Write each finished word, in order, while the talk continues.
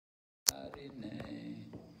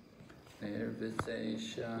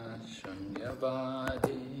Nirvisesha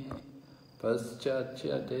Shunyavadi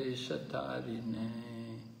Paschatya Deshatarine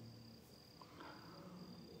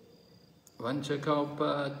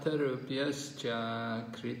Vanchakalpa Tarubhyascha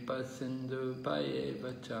Kripa Sindhu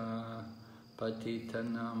Bhayevacha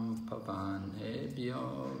Patitanam Pavanebhyo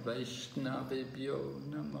Vaishnavibhyo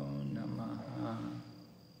Namo Namaha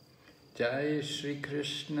Jai Shri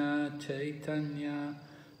Krishna Chaitanya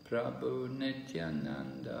Prabhu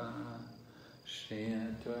Nityananda Shri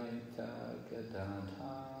Advaita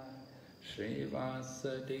Gadadhar Shri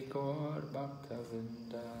Vasadi Gaur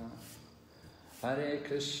Bhaktavinda Hare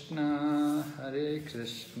Krishna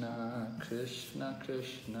Krishna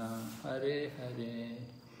Krishna Hare Hare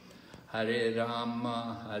Hare Rama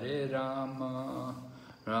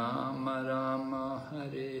Rama Rama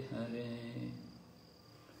Hare Hare.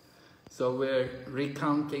 So we're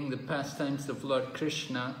recounting the pastimes of Lord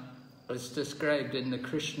Krishna as described in the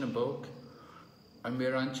Krishna book, and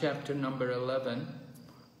we're on chapter number 11,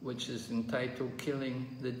 which is entitled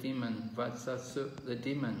Killing the Demon, the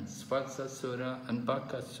demons, Vatsasura and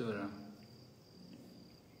Bakasura.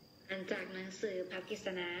 อ่านจากหนังสือพระกิษ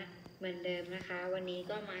ณะเหมือนเดิมนะคะวันนี้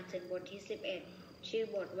ก็มาถึงบทที่11ชื่อ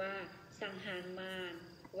บทว่าสังหารมาร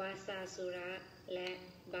วาสาสุระและ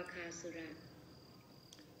บาคาสุระ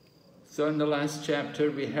So in the last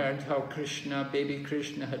chapter we heard how Krishna, baby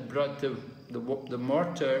Krishna, had brought the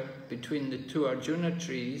mortar between the two Arjuna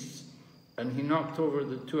trees, and he knocked over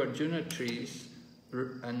the two Arjuna trees,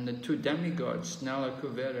 and the two demigods, Nala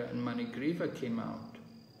Kuvera and Manigriva, came out.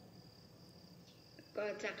 ก็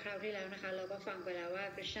จากคราวที่แล้วนะคะเราก็ฟังไปแล้วว่า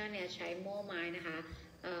คริชนาเนี่ยใช้โม่ไม้นะคะ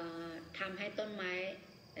ทำให้ต้นไม้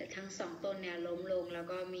ทั้งสองต้นเนี่ยล้มลงแล้ว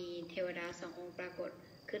ก็มีเทวดาสององค์ปรากฏ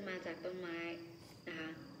ขึ้นมาจากต้นไม้นะคะ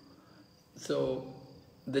So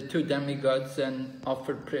the two demigods then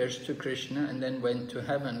offered prayers to Krishna and then went to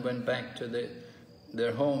heaven, went back to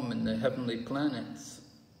their home in the heavenly planets.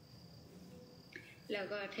 แล้ว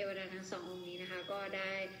ก็เทวดาทั้งสององค์นี้นะคะก็ไ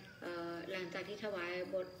ด้หลังจากที่ถวาย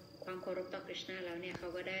บทความเคารพต่อคริชนาแล้วเนี่ยเขา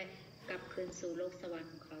ก็ได้กลับคืนสู่โลกสวรรค์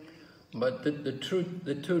ของเขา But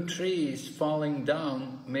the two trees falling down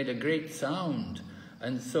made a great sound,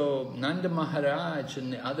 and so Nanda Maharaj and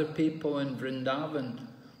the other people in Vrindavan,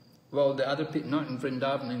 well, the other people not in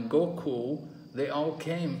Vrindavan, in Gokul, they all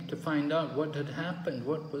came to find out what had happened,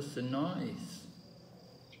 what was the noise.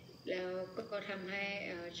 แล้วก็ทำให้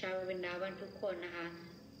ชาววินดาวันทุกคนนะคะ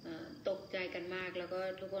ตกใจกันมากแล้วก็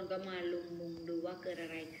ทุกคนก็มาลุมมุงดูว่าเกิดอะ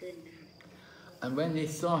ไรขึ้นนะคะ And when they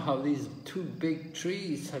saw how these two big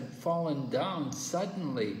trees had fallen down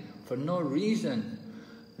suddenly for no reason,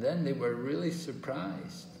 then they were really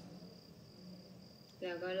surprised. แ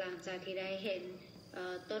ล้วก็หลังจากที่ได้เห็น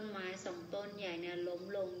ต้นไม้สองต้นใหญ่เนี่ยล้ม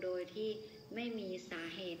ลงโดยที่ไม่มีสา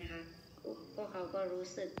เหตุนะคะพวกเขาก็รู้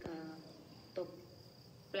สึกตก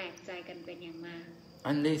แปลกใจกันเป็นอย่างมาก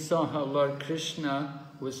And they saw how Lord Krishna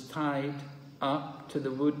was tied up to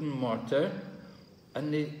the wooden mortar, and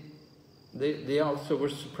they also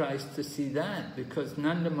were surprised to see that, because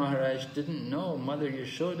Nanda Maharaj didn't know Mother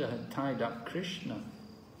Yashoda had tied up Krishna.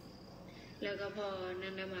 แล้วก็พอนั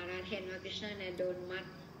นดามาราชเห็นว่าคริชนาเนี่ยโดนมัด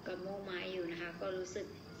กับโม่ไม้อยู่นะคะก็รู้สึก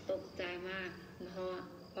ตกใจมากเพราะ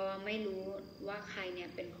ว่าไม่รู้ว่าใครเนี่ย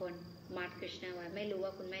เป็นคนมัดคริชนาไว้ไม่รู้ว่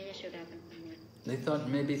าคุณแม่ยโชดาเป็นคนมัด They thought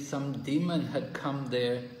maybe some demon had come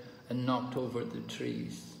there and knocked over the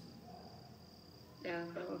trees. แล้ว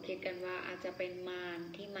ก็คิดกันว่าอาจจะเป็นมาร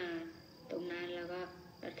ที่มาตรงนั้นแล้วก็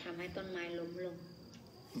ทำให้ต้นไม้ล้มลง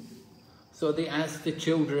So they asked the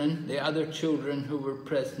children, the other children who were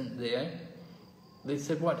present there, they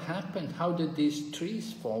said, what happened? How did these trees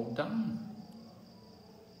fall down?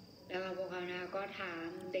 แล้วพวกเขาก็ถาม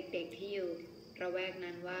เด็กๆที่อยู่ระแวก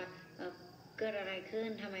นั้นว่าเกิดอะไรขึ้น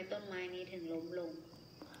ทำไมต้นไม้นี้ถึงล้มลง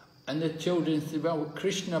And the children said, well,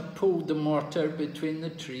 Krishna pulled the mortar between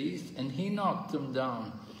the trees and he knocked them down.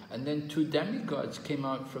 And then two demigods came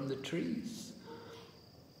out from the trees.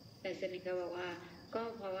 แต่สนิทก็บอกว่าก็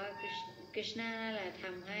เพราะว่าคริชนานั่นแหละท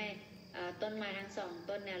ำให้ต้นไม้ทั้งสอง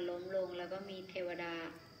ต้นเนี่ยล้มลงแล้วก็มีเทวดา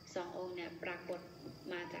สององค์เนี่ยปรากฏ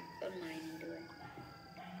มาจากต้นไม้นี้ด้วย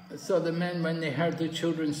So the men, when they heard the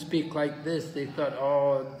children speak like this, they thought,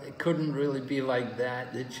 oh, it couldn't really be like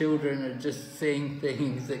that. The children are just saying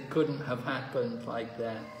things that couldn't have happened like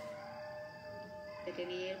that. แต่ที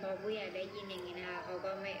นี้พอผู้ใหญ่ได้ยินอย่างนี้นะคะเขา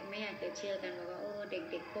ก็ไม่อยากจะเชื่อกันว่าโอ้เ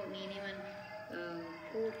ด็กๆพวกนี้นี่มัน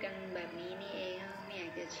พูดกันแบบนี้นี่เองไม่อยา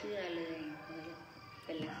กจะเชื่อเลยเ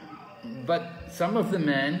ป็นลักษณะ But some of the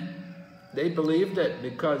men, they believed it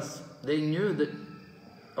because they knew that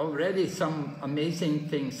already some amazing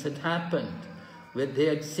things had happened. They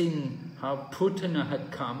had seen how Putana had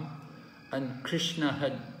come and Krishna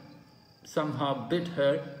had somehow bit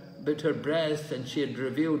her breast, and she had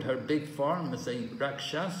revealed her big form as a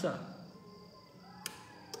Rakshasa.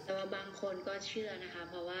 แต่ว่าบางคนก็เชื่อนะคะ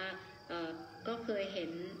เพราะว่าก็เคยเห็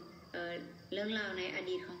นเรื่องราวในอ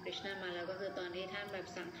ดีตของคริชนามาแล้วก็คือตอนที่ท่านแบบ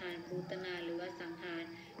สังหารภูตนาหรือว่าสังหาร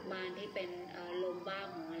มารที่เป็นลมบ้า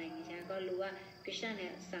หมูอะไรอย่างเงี้ยใช่ไหมก็รู้ว่าคริชนาเนี่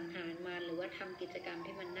ยสังหารมารหรือว่าทำกิจกรรม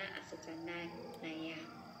ที่มันน่าอัศจรรย์ได้หลายอย่าง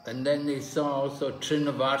And then they saw also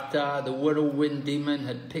Trinavarta, the whirlwind demon,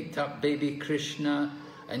 had picked up baby Krishna,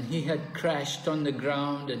 and he had crashed on the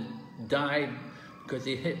ground and died because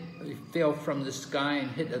he fell from the sky and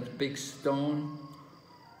hit a big stone.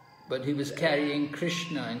 But he was carrying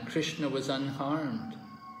Krishna, and Krishna was unharmed.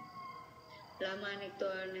 แล้วมารอีกตั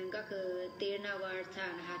วหนึ่งก็คือตีรนาวาร์ธา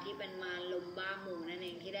นะคะที่เป็นมารลมบ้าหมู่นั่นเอ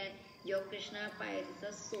งที่ได้ยกคริชนาไปซะ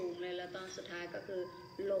สูงเลยแล้วตอนสุดท้ายก็คือ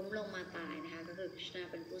ล้มลงมาตายนะคะก็คือคริชนา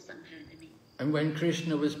เป็นผู้สังหารนั่นเอง And when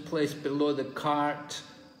Krishna was placed below the cart,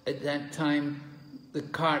 at that time the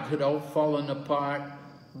cart had all fallen apart,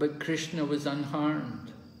 but Krishna was unharmed.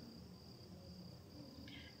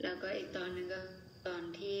 แล้วก็อีกตอนหนึ่งก็ตอน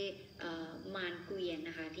ที่มารเกวียน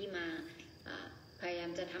นะคะที่มาพยายา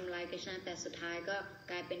มจะทำลายคริชนาแต่สุดท้ายก็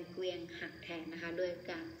กลายเป็นเกวียนหักแทนนะคะด้วย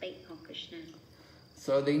การติของคริชนา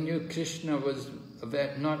So they knew Krishna was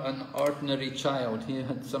not an ordinary child. He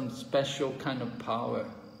had some special kind of power.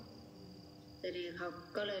 เขา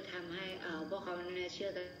ก็เลยทำให้พวกเขาเชื่อ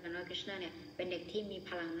กันว่าคริชนาเนี่ยเป็นเด็กที่มี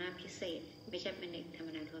พลังหน้าพิเศษไม่ใช่เป็นเด็กธรรม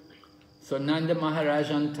ดาทั่วไป So Nanda Maharaj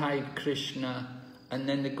untied Krishna, and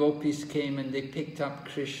then the gopis came and they picked up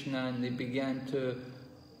Krishna and they began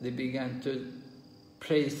to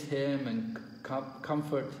praise him and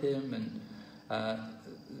comfort him, and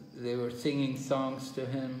they were singing songs to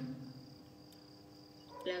him.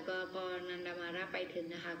 แล้วก็พอนันดามาราไปถึง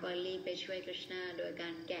นะคะก็รีบไปช่วยคริชนาโดยกา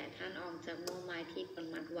รแกะท่านออกจากโม่ไม้ที่ปน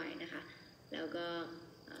มัดไว้นะคะแล้วก็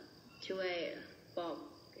ช่วยปลอบ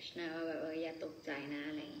คริชนาว่าแบบอย่าตกใจนะ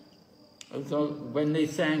อะไรอย่างนี้ So when they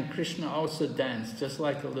sang, Krishna also danced just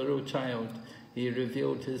like a little child. He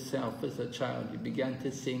revealed himself as a child. He began to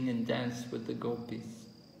sing and dance with the gopis.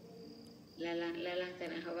 และหลังจาก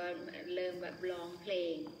นั้นเขาก็เริ่มแบบร้องเพล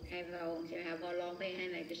งให้พระองค์ใช่ไหมคะพอร้องเพลงให้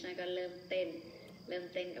นายคริชนาก็เริ่มเต้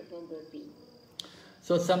นกับพวกโกปี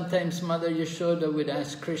So sometimes Mother Yashoda would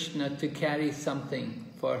ask Krishna to carry something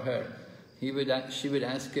for her. She would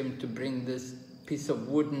ask him to bring this piece of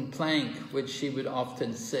wooden plank which she would often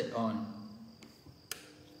sit on.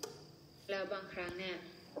 แล้วบางครั้งเนี่ย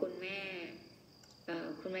คุณแ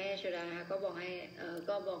ม่ยโชดานะคะก็บอกใ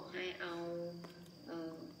ห้เอา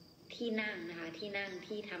ที่นั่งนะคะที่นั่ง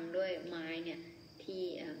ที่ทำด้วยไม้เนี่ยที่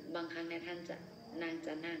บางครั้งเนี่ยนางจ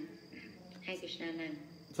ะนั่งให้คริชนานั่ง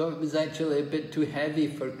So it was actually a bit too heavy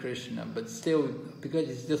for Krishna, but still, because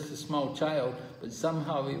he's just a small child, but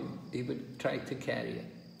somehow he would try to carry it.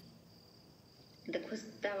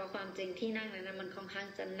 แต่ว่าความจริงที่นั่งนั้นมันค่อนข้าง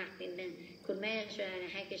จะหนักนิดนึงคุณแม่โชดา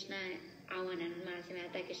ให้คริชนาเอาอันนั้นมาใช่ไหม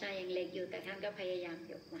แต่คริชนายังเล็กอยู่แต่ท่านก็พยายาม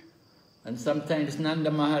ยกมา And sometimes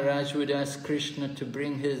Nanda Maharaj would ask Krishna to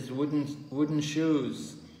bring his wooden shoes.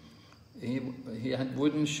 He had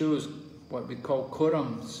wooden shoes, what we call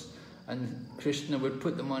kurams, and Krishna would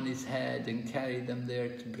put them on his head and carry them there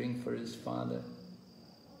to bring for his father.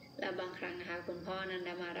 และบางครั้งนะคะคุณพ่อนันด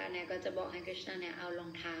ามาราเนี่ยก็จะบอกให้คริชนาเนี่ยเอารอ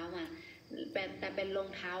งเท้ามาแต่เป็นรอง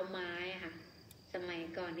เท้าไม้ค่ะสมัย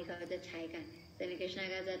ก่อนที่เขาจะใช้กันแต่คริชนา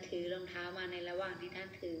ก็จะถือรองเท้ามาในระหว่างที่ท่าน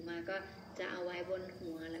ถือมาก็จะเอาไว้บน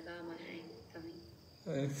หัวแล้วก็มาให้สามี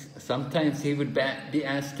Sometimes he would be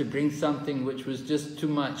asked to bring something which was just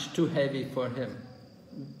too much, too heavy for him,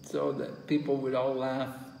 so that people would all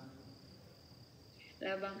laugh. แ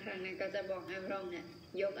ล้วบางครั้งเนี่ยก็จะบอกให้พระองค์เนี่ย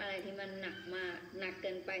ยกอะไรที่มันหนักมากหนักเ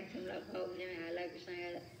กินไปสำหรับพระองค์ใช่ไหมคะแล้ว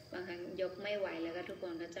บางครั้งยกไม่ไหวแล้วก็ทุกค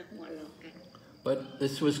นก็จะหัวเราะกัน But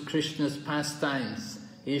this was Krishna's pastimes.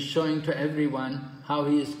 He is showing to everyone how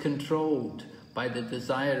he is controlled by the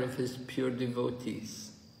desire of his pure devotees.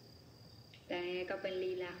 แต่นี่ก็เป็น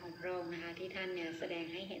ลีลาของพระองค์นะคะที่ท่านเนี่ยแสดง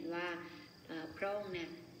ให้เห็นว่าพระองค์เนี่ย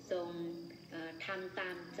ทรงทำต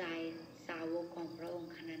ามใจสาวกของพระอง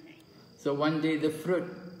ค์ขนาดไหน So one day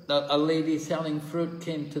a lady selling fruit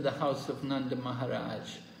came to the house of Nanda Maharaj,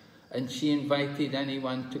 and she invited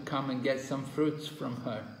anyone to come and get some fruits from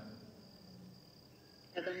her.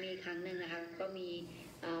 แล้วก็มีครั้งหนึ่งนะคะก็มี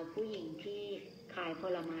ผู้หญิงที่ขายผ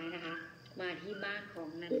ลไม้นะคะมาที่บ้านของ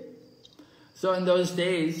นั้น So in those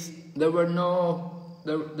days there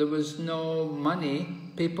was no money.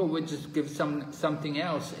 People would just give something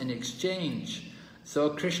else in exchange. So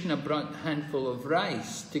Krishna brought a handful of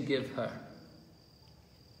rice to give her.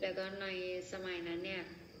 แล้วก็ในสมัยนั้นเนี่ย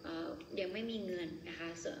ยังไม่มีเงินนะคะ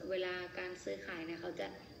เวลาการซื้อขายเนี่ยเขาจะ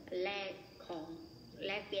แลก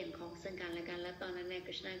เปลี่ยนของซึ่งกันและกันและตอนนั้นเนี่ยค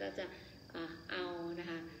ริชนาก็จะเอานะ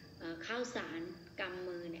คะข้าวสารกำ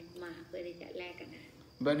มือเนี่ยมาเพื่อที่จะแลกกันนะ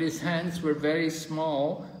But his hands were very small,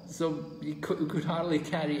 so he could hardly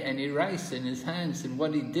carry any rice in his hands, and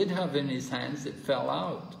what he did have in his hands, it fell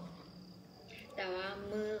out. แต่ว่า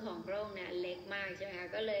มือของพระองค์เนี่ยเล็กมากใช่ไหมคะ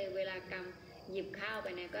ก็เลยเวลากำหยิบข้าวไป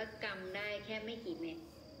เนี่ยก็กำได้แค่ไม่กี่เม็ด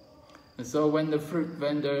And so when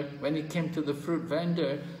he came to the fruit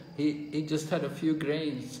vendor, he just had a few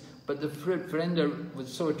grains, but the fruit vendor was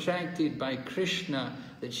so attracted by Krishna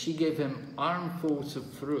that she gave him armfuls of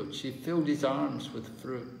fruit. She filled his arms with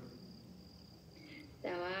fruit. แ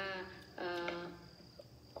ต่ว่า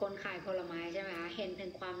คนขายผลไม้ใช่ไหมคะเห็นถึ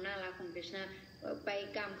งความน่ารักของคริชนาไป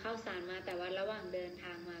กำข้าวสารมาแต่ว่าระหว่างเดินท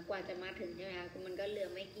างมากว่าจะมาถึงใช่ไหมคะมันก็เหลือ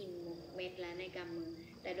ไม่กี่เม็ดแล้วในกำมือ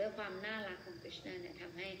แต่ด้วยความน่ารักของคริชนาเนี่ยท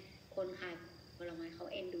ำให้คนขายผลไม้เขา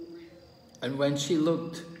เอ็นดูมาก And when she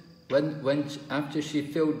looked, after she'd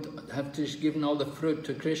given all the fruit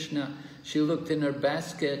to Krishna, she looked in her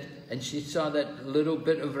basket and she saw that little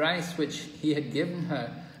bit of rice which he had given her.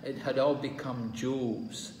 It had all become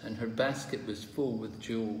jewels, and her basket was full with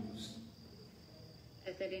jewels. แ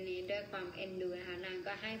ต่สดีนี้ด้วยความเอ็นดูนะคะนาง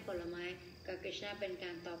ก็ให้ผลไม้กับคริชนาเป็นก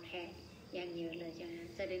ารตอบแทนอย่างเยอะเลยใช่ไหม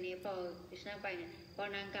สดีนี้พอคริชนาไปเนี่ยพอ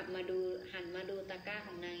นางกลับมาดูหันมาดูตะกร้าข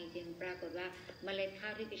องนางจริงๆปรากฏว่าเมล็ดข้า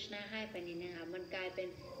วที่คริชนาให้ไปนี่นะคะมันกลายเป็น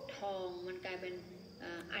ทองมันกลายเป็น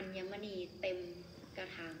อัญมณีเต็มกระ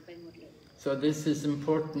ถางไปหมดเลย So this is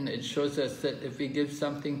important. It shows us that if we give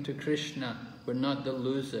something to Krishna, we're not the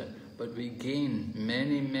loser, but we gain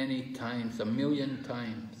many times, 1,000,000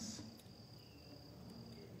 times.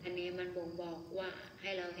 อันนี้มันบ่งบอกว่าให้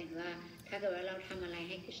เราเห็นว่าถ้าเกิดว่าเราทำอะไรใ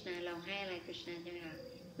ห้คริชนาเราให้อะไรคริชนาใช่ไหมคะ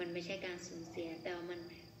มันไม่ใช่การสูญเสียแต่ว่ามัน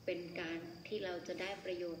เป็นการที่เราจะได้ป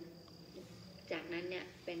ระโยชน์จากนั้นเนี่ย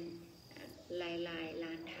เป็นหลาย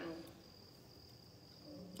ล้านเท่า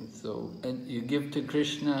So, and you give to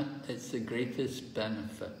Krishna, it's the greatest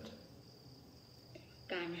benefit.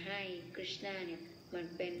 การให้คริชนาเนี่ยมัน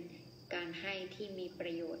เป็นการให้ที่มีปร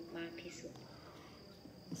ะโยชน์มากที่สุด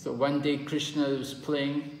So one day Krishna was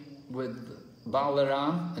playing with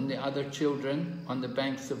Balaram and the other children on the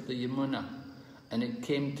banks of the Yamuna, and it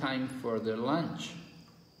came time for their lunch.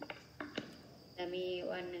 แต่มี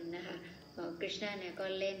วันหนึ่งนะคะคริชนาเนี่ยก็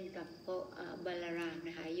เล่นกับพวกบาลาราม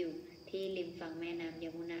นะคะอยู่ที่ริมฝั่งแม่น้ำย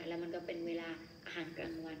มุนาแล้วมันก็เป็นเวลาอาหารกลา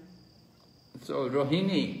งวัน So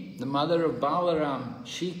Rohini, the mother of Balaram,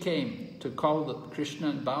 she came to call Krishna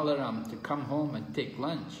and Balaram to come home and take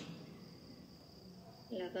lunch.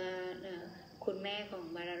 แล้วก็คุณแม่ของ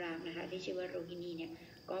บาลารามนะคะที่ชื่อว่าโรฮินีเนี่ย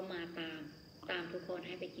ก็มาตามทุกคนใ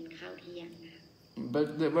ห้ไปกินข้าวเที่ยงนะคะ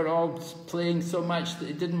But they were all playing so much that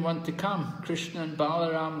they didn't want to come. Krishna and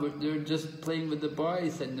Balaram, they were just playing with the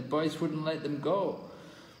boys, and the boys wouldn't let them go.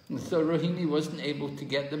 And so Rohini wasn't able to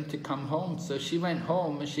get them to come home. So she went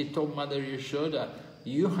home and she told Mother Yashoda,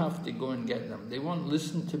 "You have to go and get them. They won't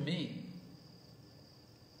listen to me."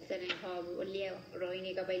 แสดงพอเรียกโรฮิ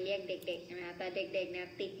นีก็ไปเรียกเด็กๆใช่ไหมคะแต่เด็กๆเนี่ย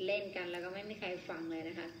ติดเล่นกันแล้วก็ไม่มีใครฟังเลย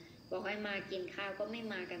นะคะบอกให้มากินข้าวก็ไม่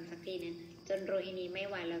มากันสักทีนึงจนโรฮินีไม่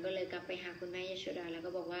ไหวแล้วก็เลยกลับไปหาคุณแม่ยโสดาแล้วก็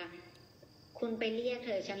บอกว่าคุณไปเรียกเธ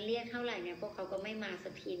อฉันเรียกเท่าไหร่เนี่ยพวกเขาก็ไม่มาสั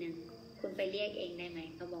กทีนึงคุณไปเรียกเองได้ไหม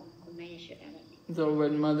เขาบอกคุณแม่ยโสดาแบบนี้ So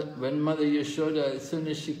when Mother Yashoda, as soon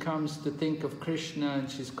as she comes to think of Krishna and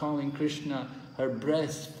she's calling Krishna, her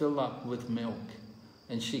breasts fill up with milk,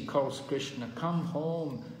 and she calls Krishna, "Come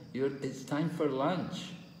home. It's time for lunch."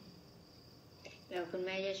 แล้วคุณแ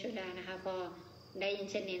ม่ยโสดานะคะพอได้ยิน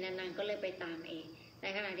เช่นนี้นางก็เลยไปตามเองใน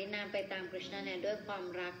ขณะที่นางไปตามคริชนาเนี่ยด้วยความ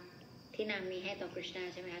รักที่นางมีให้ต่อคริชนา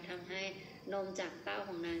ใช่ไหมคะทำให้นมจากเต้าข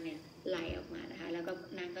องนางเนี่ยไหลออกมานะคะแล้วก็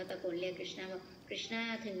นางก็ตะโกนเรียกคริชนาว่าคริชนา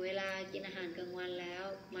ถึงเวลากินอาหารกลางวันแล้ว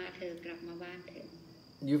มาเธอกลับมาบ้านเถอะ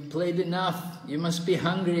You've played enough. You must be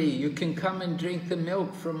hungry. You can come and drink the milk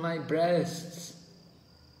from my breasts.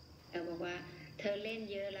 เขาบอกว่าเธอเล่น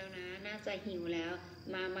เยอะแล้วนะน่าจะหิวแล้ว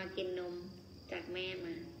มากินนมจากแม่ม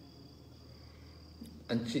า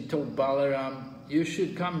And she told Balaram, "You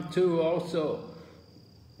should come too also.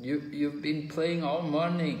 You've been playing all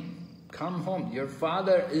morning. Come home. Your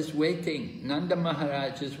father is waiting. Nanda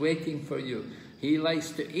Maharaj is waiting for you. He likes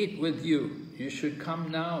to eat with you. You should come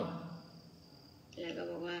now." แล้วก็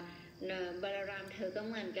บอกว่าบาลารามเธอก็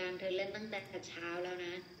เหมือนกันเธอเล่นตั้งแต่เช้าแล้วน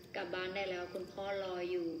ะกลับบ้านได้แล้วคุณพ่อรอ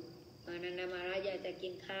อยู่นันดามาราชอยากจะกิ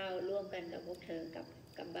นข้าวร่วมกันกับพวกเธอก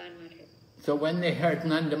ลับบ้านมาเถอะ So when they heard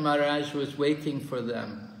Nanda Maharaj was waiting for them,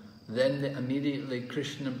 then immediately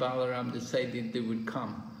Krishna and Balaram decided they would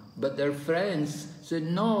come. But their friends said,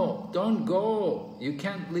 "No, don't go. You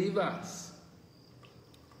can't leave us."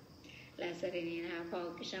 และสรีนี้นะคะพอ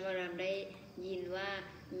คริชนาบารามได้ยินว่า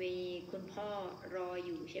มี คุณพ่อรออ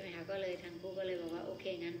ยู่ใช่ไหมคะก็เลยทั้งคู่ก็เลยบอกว่าโอเค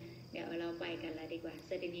งั้นเดี๋ยวเราไปกันละดีกว่าเส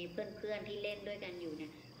ร็จทีนี้เพื่อนๆที่เล่นด้วยกันอยู่เนี่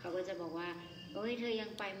ยเขาก็จะบอกว่าโอ้ยเธอยัง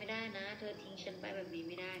ไปไม่ได้นะเธอทิ้งฉันไปแบบนี้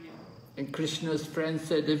ไม่ได้นะ And Krishna's friend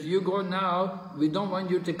said, if you go now, we don't want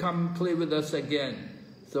you to come play with us again.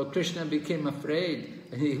 So Krishna became afraid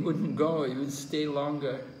and he wouldn't go, he would stay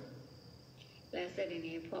longer. และเสร็จที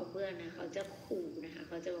นี้พอเพื่อนนะเขาจะขู่นะคะเ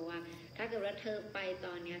ขาจะบอกว่าถ้าเกิดว่าเธอไปต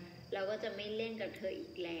อนเนี้ยเราก็จะไม่เล่นกับเธออี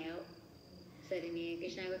กแล้วเสร็จทีนี้กฤ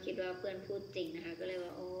ษณะก็คิดว่าเพื่อนพูดจริงนะคะก็เลยว่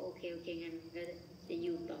าโอเคงั้นก็จะอ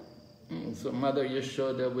ยู่ต่อSo Mother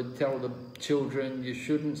Yashoda would tell the children, you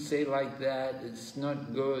shouldn't say like that, it's not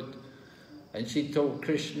good. And she told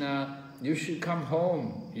Krishna, you should come home.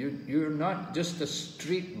 You're not just a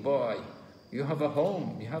street boy. You have a home.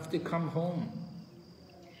 You have to come home.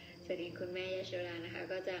 สวัสดีคุณแม่ยโชดานะคะ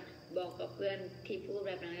ก็จะบอกกับเพื่อนที่พูดแ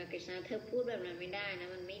บบนั้นกับกฤษณะเธอพูดแบบนั้นไม่ได้นะ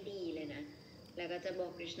มันไม่ดีเลยนะแล้วก็จะบอ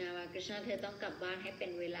กกฤษณะว่ากฤษณะเธอต้องกลับบ้านให้เป็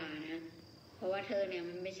นเวลานะเพราะว่าเธอเนี่ย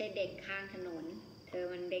มันไม่ใช่เด็กข้างถนนเธอ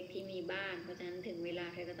มันเด็กที่มีบ้านเพราะฉะนั้นถึงเวลา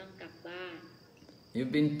เธอก็ต้องกลับบ้าน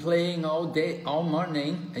You've been playing all day, all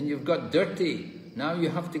morning, and you've got dirty. Now you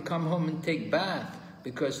have to come home and take bath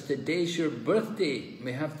because today's your birthday.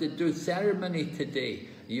 We have to do ceremony today.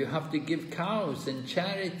 You have to give cows in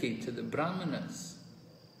charity to the brahmanas.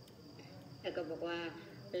 แล้วก็บอกว่า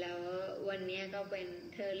แล้ววันนี้ก็เป็น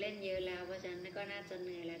เธอเล่นเยอะแล้วเพราะฉะนั้นก็น่าจะเห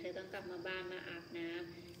นื่อยแล้วเธอต้องกลับมาบ้านมาอาบน้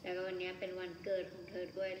ำแล้วก็วันนี้เป็นวันเกิดของเธอ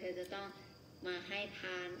ด้วยเธอจะต้องมาให้ท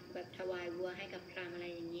านแบบถวายวัวให้กับพราหมณ์อะไร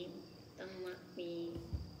อย่างนี้ต้องมี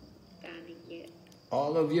การอีกเยอะ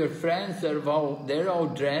All of your friends they're all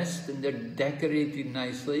dressed and they're decorated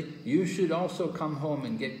nicely. You should also come home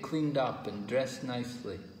and get cleaned up and dressed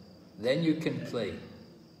nicely. Then you can play.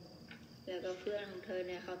 แล้วก็เพื่อนของเธอเ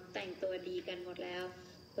นี่ยเขาแต่งตัวดีกันหมดแล้ว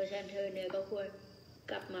เพราะฉะนั้นเธอเนี่ยก็ควร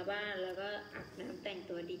กลับมาบ้านแล้วก็อาบน้ำแต่ง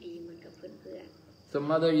ตัวดีๆเหมือนกับเพื่อนๆ So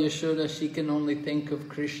Mother Yashoda, she can only think of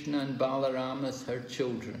Krishna and Balarama as her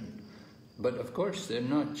children. But of course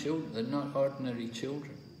they're not children, they're not ordinary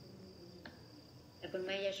children. แต่คุณแ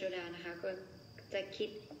ม่ยโชดานะคะก็จะคิด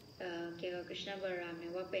เกี่ยวกับกฤษณะบารามเนี่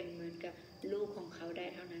ยว่าเป็นเหมือนกับลูกของเขาได้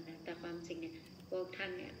เท่านั้นนะแต่ความจริงเนี่ยพวกท่าน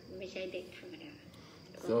เนี่ยไม่ใช่เด็กธรรมดา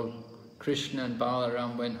So Krishna and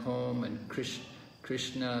Balaram went home and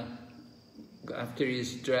Krishna, after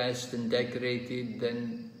he's dressed and decorated, then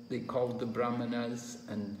they called the brahmanas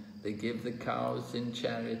and they gave the cows in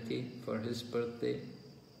charity for his birthday.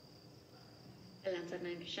 หลังจาก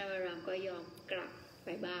นั้นกฤษณะบารามก็ยอมกลับไป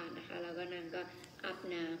บ้านนะคะแล้วก็นางก็อาบ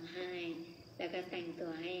น้ำให้แล้วก็แต่งตั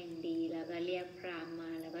วให้อย่างดีแล้วก็เรียกพราหมณ์ม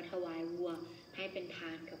าแล้วก็ถวายวัวให้เป็นท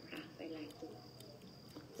านกับพราหมณ์ไปหลายตัว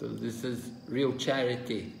So this is real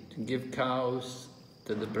charity, to give cows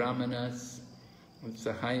to the brahmanas. It's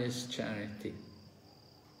the highest charity.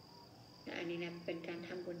 อันนี้นะเป็นการท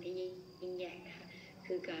ำบุญที่ยิ่งใหญ่นะคะ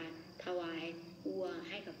คือการถวายวัว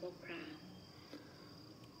ให้กับพวกพราหมณ์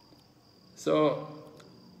So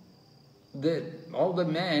all the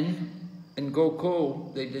men in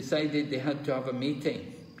Gokul, they decided they had to have a meeting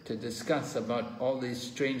to discuss about all these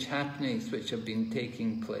strange happenings which have been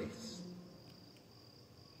taking place.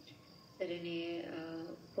 แต่ใน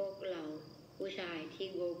พวกเราผู้ชายที่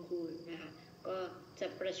โกคูลนะคะก็จะ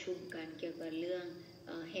ประชุมกันเกี่ยวกับเรื่อง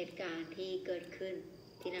เหตุการณ์ที่เกิดขึ้น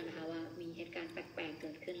ที่นั่นนะคะว่ามีเหตุการณ์แปลกๆเ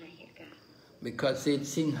กิดขึ้นหลายเหตุการณ์ Because they'd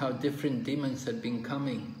seen how different demons had been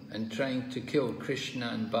coming and trying to kill Krishna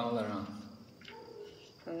and Balaram.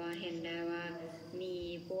 เพราะว่าเห็นได้ว่ามี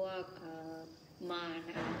พวกมาร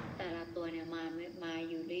นะคะแต่ละตัวเนี่ยมา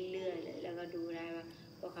อยู่เรื่อยๆเลยแล้วก็ดูได้ว่า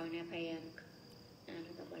พวกเขาเนี่ยพยายาม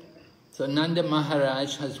กับบาลาม So Nanda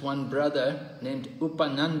Maharaj has one brother named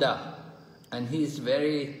Upananda, and he's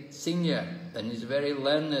very senior and he's very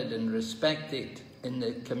learned and respected in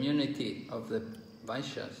the community of the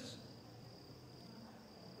Vaishyas.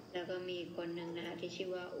 แล้วก็มีคนหนึ่งนะคะที่ชื่อ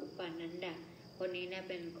ว่าอุปานันดาคนนี้เนี่ย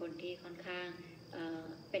เป็นคนที่ค่อนข้าง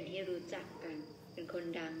เป็นที่รู้จักกันเป็นคน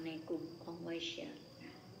ดังในกลุ่มของไวเชีย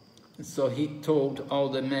So he told all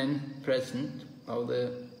the men present, all the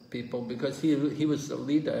people, because he was the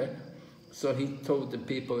leader, so he told the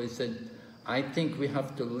people, he said, I think we have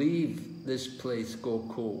to leave this place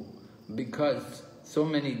Gokul because so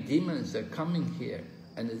many demons are coming here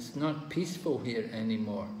and it's not peaceful here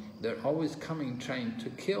anymore. They're always coming trying to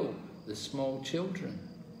kill the small children.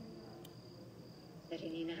 แต่ที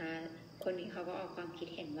นี้นะคะคนนี้เขาก็ออกความคิด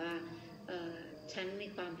เห็นว่าฉันมี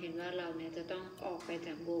ความเห็นว่าเราเนี่ยจะต้องออกไปจ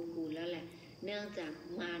ากโกคูลแล้วแหละเนื่องจาก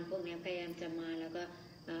มารพวกนี้พยายามจะมาแล้วก็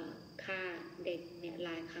ฆ่าเด็กเนี่ยหล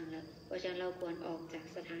ายครั้งแล้วเพราะฉะนั้นเราควรออกจาก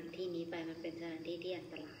สถานที่นี้ไปมันเป็นสถานที่ที่อัน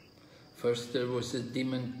ตราย First there was the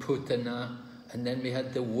demon Putana, and then we had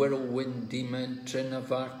the whirlwind demon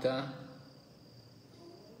Trinavarta,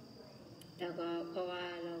 แล้วก็เพราะว่า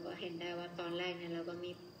เราก็เห็นได้ว่าตอนแรกเนี่ยเราก็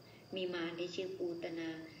มีมารที่ชื่อปูตนา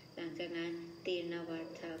หลังจากนั้นตีนวัฏ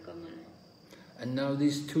ฏะก็มา And now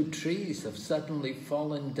these two trees have suddenly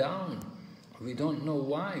fallen down. We don't know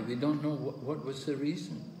why. We don't know what was the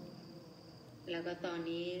reason. แล้วก็ตอน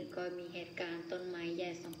นี้ก็มีเหตุการณ์ต้นไม้ใหญ่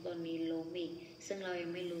สองต้นนี้ล้มอีกซึ่งเรายั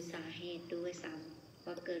งไม่รู้สาเหตุด้วยซ้ำ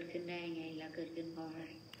ว่าเกิดขึ้นได้ไงและเกิดขึ้นเพราะอะไร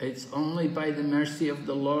It's only by the mercy of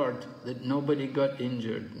the Lord that nobody got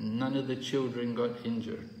injured. None of the children got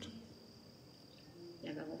injured. แ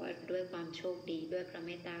ล้วก็บอกว่าด้วยความโชคดีด้วยพระเม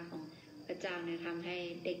ตตาของพระเจ้าเนี่ยทำให้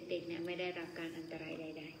เด็กๆเนี่ยไม่ได้รับการอันตรายใ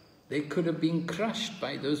ดๆ They could have been crushed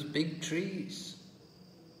by those big trees.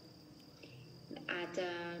 อาจจะ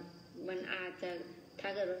ถ้า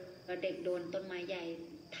เกิดเด็กโดนต้นไม้ใหญ่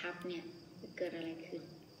ทับเนี่ยเกิดอะไรขึ้น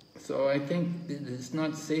So I think it's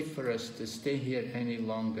not safe for us to stay here any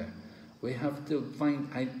longer. We have to find,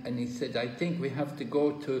 and he said, I think we have to go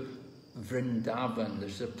to Vrindavan.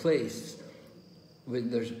 There's a place where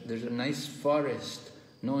there's a nice forest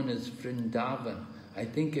known as Vrindavan. I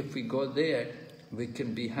think if we go there, we can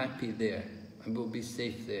be happy there and we'll be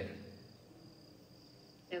safe there.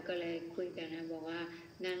 แล้วก็เลยคุยกันนะบอกว่า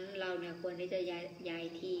งั้นเราเนี่ยควรที่จะย้าย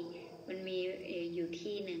ที่มันมีอยู่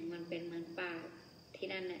ที่หนึ่งมันเป็นเหมือนป่าที่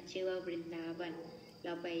นั่นน่ะชื่อว่าบรินดาวันเร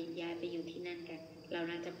าไปย้ายไปอยู่ที่นั่นกันเรา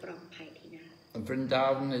น่าจะปลอดภัยที่นั่น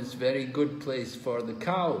Vrindavan is a very good place for the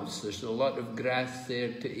cows. There's a lot of grass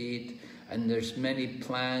there to eat and there's many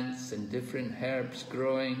plants and different herbs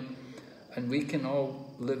growing and we can all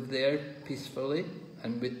live there peacefully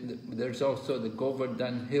and there's also the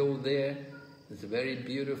Govardhan hill there. It's very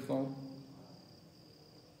beautiful.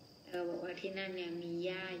 บอกว่าที่นั่นเนี่ยมีห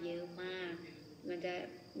ญ้าเยอะมากมันจะ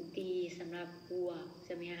ดีสำหรับวัวจ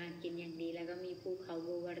ะมีอาหารกินอย่างดีแล้วก็มีภูเขาโก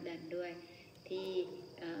วาร์ดันด้วยที่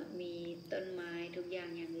มีต้นไม้ทุกอย่าง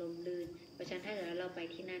อย่างลมลื่นเพราะฉะนั้นถ้าเกิดเราไป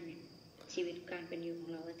ที่นั่นเนี่ยชีวิตการเป็นอยู่ของ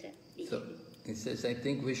เราก็จะดี So he says, I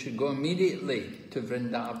think we should go immediately to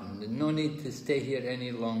Vrindavan. There's no need to stay here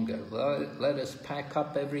any longer. Let us pack up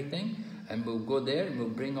everything and we'll go there and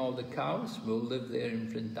we'll bring all the cows. We'll live there in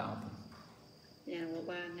Vrindavan. เนี่ยบอก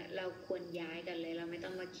ว่าเราควรย้ายกันเลยเราไม่ต้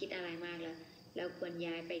องมาคิดอะไรมากแล้วเราควร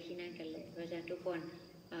ย้ายไปที่นั่นกันเลยเพราะฉะนั้นทุกคน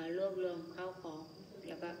รวบรวมเข้าของแ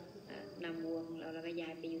ล้วก็นำวัวของเราแล้วก็ย้า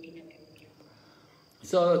ยไปอยู่ที่นั่นกัน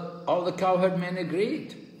So all the cowherd men agreed.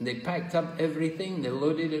 They packed up everything. They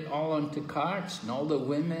loaded it all onto carts, and all the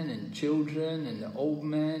women and children and the old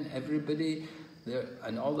men, everybody,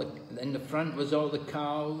 and in the front was all the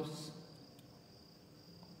cows.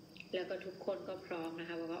 แล้วก็ทุกคนก็พร้อมนะค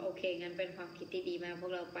ะบอกว่าโอเคงั้นเป็นความคิดที่ดีมากพว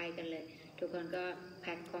กเราไปกันเลยทุกคนก็แ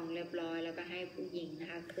พ็คของเรียบร้อยแล้วก็ให้ผู้หญิงนะ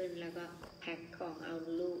คะขึ้นแล้วก็แพ็คของเอา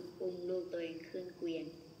ลูกอุ้มลูกตัวเองขึ้นเกวียน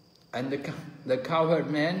And the cowherd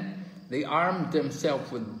men, they armed themselves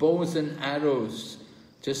with bows and arrows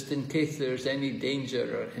just in case there's any danger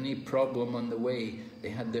or any problem on the way.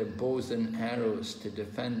 They had their bows and arrows to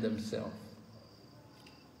defend themselves.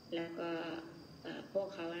 แล้วก็พวก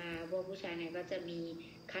เขานะคะพวกผู้ชายเนี่ยก็จะมี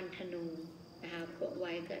คันธนูนะคะพกไ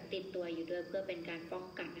ว้ก็ติดตัวอยู่ด้วยเพื่อเป็นการป้อง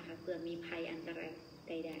กันนะคะเพื่อมีภัยอันตรายใ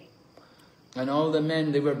ดๆ And all the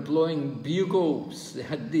men, they were blowing bugles. They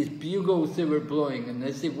had these bugles they were blowing, and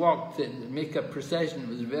as they walked and make a procession, it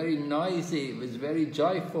was very noisy, it was very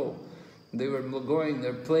joyful. They were going,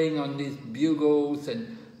 they're playing on these bugles, and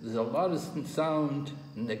there's a lot of sound,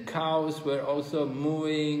 and the cows were also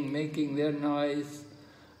mooing, making their noise,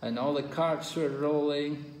 and all the carts were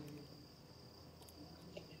rolling.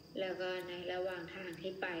 แล้วก็ในระหว่างทาง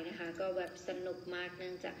ที่ไปนะคะก็แบบสนุกมากเนื่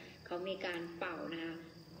องจากเขามีการเป่านะคะ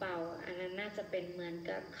เป่าอันนั้นน่าจะเป็นเหมือน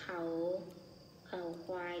กับเขาค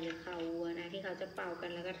วายหรือเขาวัวนะที่เขาจะเป่ากั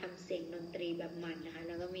นแล้วก็ทำเสียงดนตรีแบบมันนะคะแ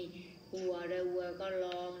ล้วก็มีวัวด้วยวัวก็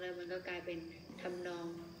ร้องแล้วมันก็กลายเป็นทำนอง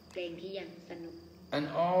เพลงที่อย่างสนุก And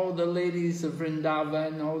all the ladies of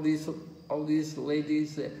Vrindavan, all these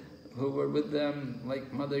ladies who were with them, like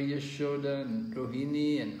Mother Yashoda and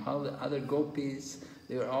Rohini and all the other gopis,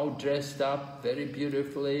 they were all dressed up very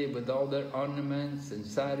beautifully with all their ornaments and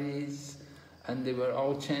saris, and they were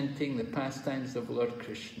all chanting the pastimes of Lord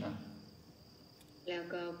Krishna. แล้ว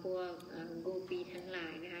ก็พวกกูปีทั้งหลา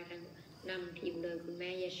ยนะคะทั้งนำทีมโดยคุณแม่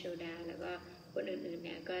ยโชดาแล้วก็คนอื่นๆเ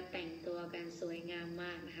นี่ยก็แต่งตัวกันสวยงามม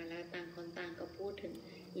ากนะคะแล้วต่างคนต่างก็พูดถึง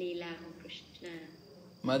ลีลาของคริชนา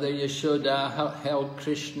Mother Yashoda held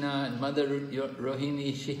Krishna and Mother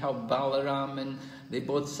Rohini, she held Balaram, and they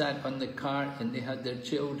both sat on the cart and they had their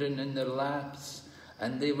children in their laps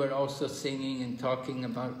and they were also singing and talking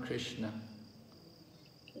about Krishna.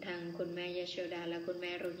 ทางคุณแม่ยโชดาและคุณแ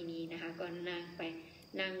ม่โรฮินีนะคะก็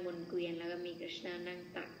นั่งบนเกวียนแล้วก็มีคริชนานั่ง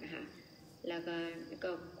ตักนะคะแล้ว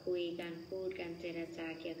ก็คุยกันพูดกันเจรจา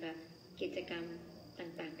เกี่ยวกับกิจกรรม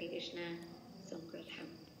ต่างๆที่คริชนาทรงกระท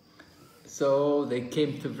ำ So they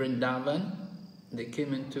came to Vrindavan. They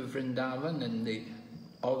came into Vrindavan, and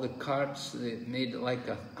all the carts, they made like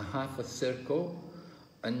a half a circle,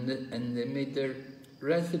 and they made their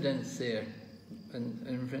residence there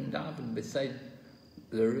in Vrindavan, beside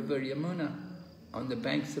the river Yamuna, on the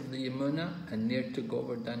banks of the Yamuna, and near to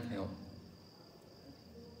Govardhan Hill.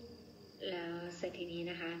 แล้วเสร็จทีนี้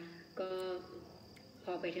นะคะก็พ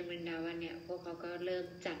อไปถึงวรินดาวันเนี่ยพวกเขาก็เริ่ม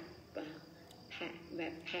จัดแบ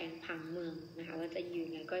บแผนผังเมืองนะคะว่าจะอยู่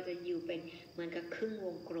ไงก็จะอยู่เป็นเหมือนกับครึ่งว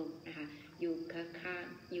งกลมนะคะอยู่ข้าง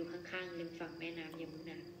ๆริมฝั่งแม่น้ำยมุ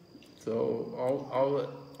นา So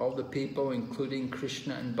all the people, including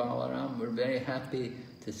Krishna and Balaram, were very happy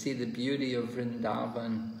to see the beauty of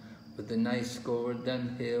Vrindavan with the nice Govardhan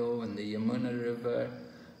Hill and the Yamuna River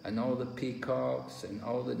and all the peacocks and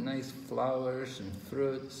all the nice flowers and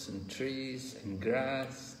fruits and trees and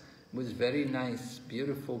grass. It was very nice,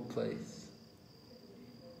 beautiful place.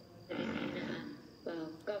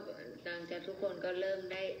 ก็หลังจากทุกคนก็เ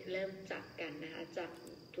ริ่มจัดกันนะคะจัด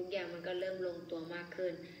ทุกอย่างมันก็เริ่มลงตัวมากขึ้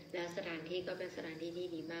นแล้วสถานที่ก็เป็นสถานที่ที่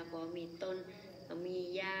ดีมากเพราะมีต้นมี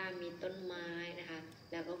หญ้ามีต้นไม้นะคะ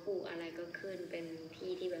แล้วก็ปลูกอะไรก็ขึ้นเป็น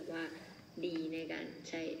ที่ที่แบบว่าดีในการ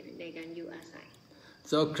ใช้ในการอยู่อาศัย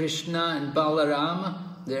So Krishna and Balaram,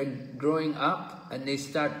 they're growing up and they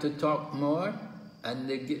start to talk more, and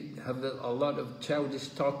they have a lot of childish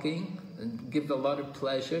talking and give a lot of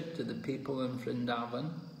pleasure to the people in Vrindavan.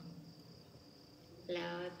 แล้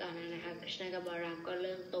วตอนนั้นนะคะคริชนากับบารามก็เ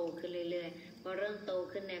ริ่มโตขึ้นเรื่อยๆพอเริ่มโต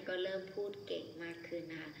ขึ้นเนี่ยก็เริ่มพูดเก่งมากขึ้น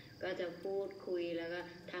นะคะก็จะพูดคุยแล้วก็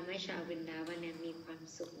ทำให้ชาววรินดาวันเนี่ยมีความ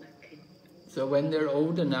สุขมากขึ้น So when they're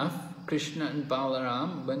old enough, Krishna and Balaram,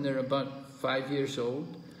 when they're about 5 years old,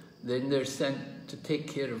 then they're sent to take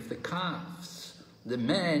care of the calves. The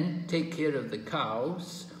men take care of the cows,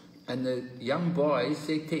 and the young boys,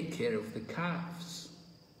 they take care of the calves.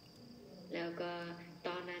 แล้วก็ต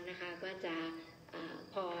อนนั้นนะคะก็จะ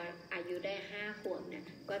พออายุได้5 ขวบเนี่ย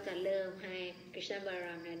ก็จะเริ่มให้คริชนาบาร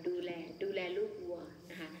ามเนี่ยดูแลลูกวัว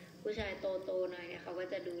นะคะผู้ชายโตๆหน่อยเนี่ยเขาก็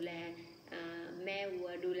จะดูแลแม่วัว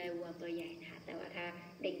ดูแลวัวตัวใหญ่นะคะแต่ว่าถ้า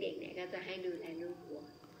เด็กๆเนี่ยก็จะให้ดูแลลูกวัว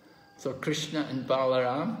So Krishna and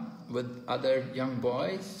Balaram, with other young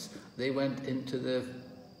boys, they went into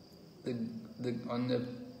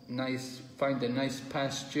find a nice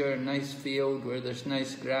pasture, a nice field where there's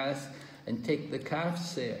nice grass, and take the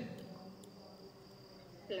calves there.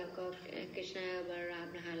 แล้วก็คริชนาบาราม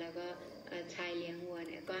นะคะแล้วก็ชายเลี้ยงวัว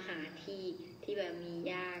เนี่ยก็หาที่แบบมีห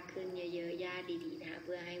ญ้าขึ้นเยอะๆหญ้าดีๆนะคะเ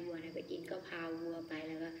พื่อให้วัวเนี่ยไปกินก็พาวัวไปแ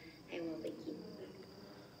ล้วก็ให้วัวไปกิน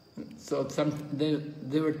So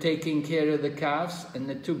they were taking care of the calves, and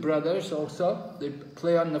the two brothers also, they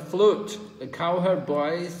play on the flute. The cowherd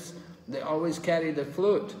boys, they always carry the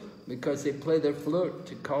flute because they play their flute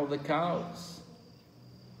to call the cows.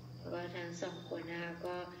 แล้วก็ทั้งสองคนนะคะ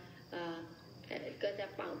ก็จะ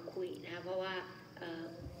เป่าขลุ่ยนะคะเพราะว่า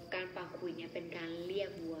การเป่าขลุ่ยเนี่ยเป็นการเรียก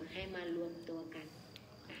วัวให้มารวมตัวกัน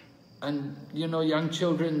And you know, young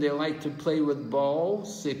children, they like to play with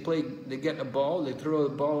balls. They get a ball, they throw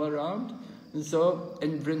the ball around. And so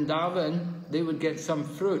in Vrindavan, they would get some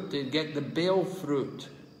fruit. They'd get the bale fruit.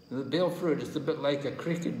 The bale fruit is a bit like a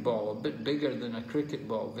cricket ball, a bit bigger than a cricket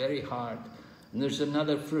ball, very hard. And there's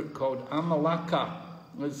another fruit called amalaka.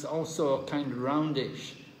 It's also kind of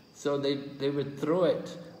roundish. So they would throw it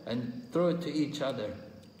to each other.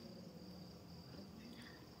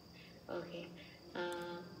 โอเค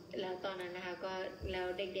แล้วตอนนั้นนะคะก็แล้ว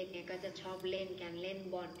เด็กๆเนี่ยก็จะชอบเล่น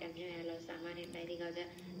บอลกันใช่ไหมเราสามารถเห็นได้ที่เขาจะ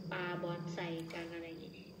ปาบอลใส่กันอะไรอย่าง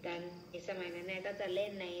นี้กันในสมัยนั้นเนี่ยก็จะเล่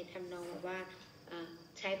นในทำนองแบบว่า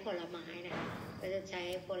ใช้ผลไม้นะคะก็จะใช้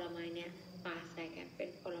ผลไม้เนี่ยปาใส่กันเป็น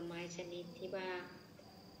ผลไม้ชนิดที่ว่า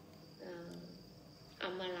อั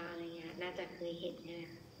มมาลาอะไรเงี้ยน่าจะเคยเห็นใช่ไหม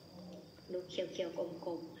ลูกเขียวๆก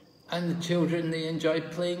ลมๆ And the children, they enjoy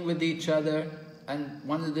playing with each other. And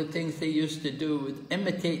one of the things they used to do was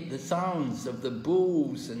imitate the sounds of the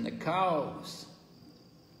bulls and the cows.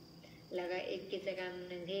 แล้วก็อีกกิจกรรม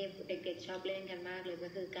หนึ่งที่เด็กๆชอบเล่นกันมากเลยก็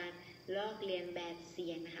คือการลอกเลียนแบบเสี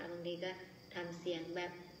ยงนะคะบางทีก็ทำเสียงแบ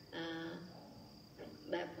บ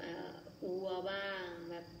วัวบ้าง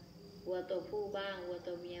แบบวัวตัวผู้บ้างวัว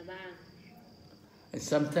ตัวเมียบ้าง And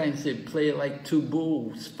sometimes they play like two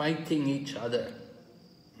bulls fighting each other.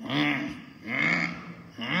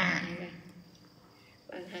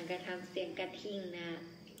 บางครั้งก็ทำเสียงกระทิงนะ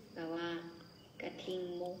แต่ว่ากระทิง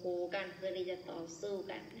โมโหกันเพื่อที่จะต่อสู้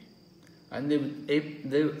กัน And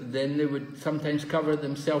then they would sometimes cover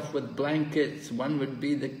themselves with blankets. One would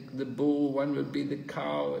be the bull, one would be the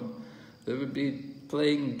cow, and they would be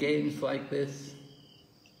playing games like this.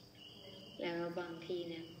 แล้วบางที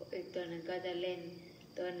ก็จะเล่น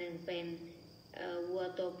ตัวหนึ่งเป็นวัว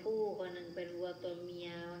ตัวผู้คนหนึ่งเป็นวัวตัวเมีย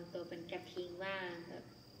บางตัวเป็นกระทิงบ้าง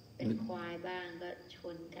เป็นควายบ้างก็ช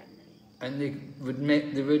นกัน And they would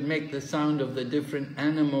make the sound of the different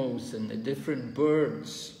animals and the different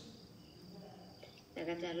birds. แล้ว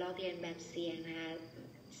ก็จะลอกเลียนแบบเสียงนะคะ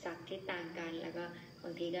สัตว์ที่ต่างกันแล้วก็บา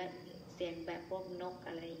งทีก็เสียงแบบพวกนก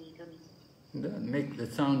อะไรอย่างนี้ก็มี Make the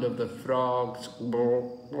sound of the frogs.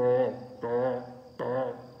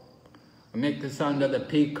 Make the sound of the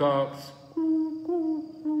peacocks.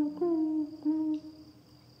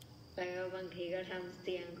 แล้วก็บางทีก็ทำเ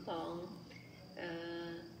สียงของ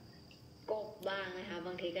กบบ้างนะคะบ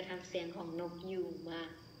างทีก็ทำเสียงของนกยูงบ้าง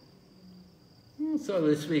So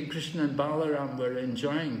this way Krishna and Balaram were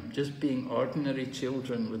enjoying just being ordinary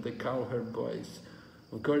children with the cowherd boys.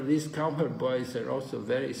 Of course, these cowherd boys are also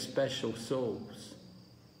very special souls.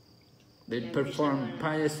 They perform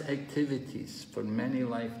pious activities for many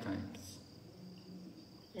lifetimes.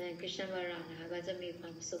 คริชนาบารามนะคะก็จะมีคว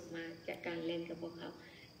ามสุขมากจากการเล่นกับพวกเขา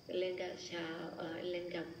เล่นกับ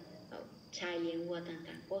ชายเลี้ยงวัว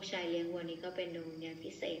ต่างๆพวกชายเลี้ยงวัวนี้ก็เป็นดวงวิญญาณ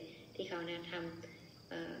พิเศษที่เขาเนี่ยท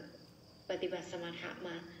ำปฏิบัติสมถะม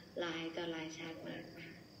าหลายต่อหลายชาติมา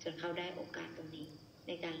จนเขาได้โอกาสตรงนี้ใ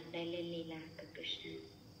นการได้เล่นลีลากับกฤษณา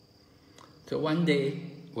So one day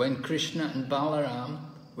when Krishna and Balaram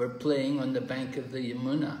were playing on the bank of the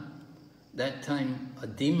Yamuna, that time a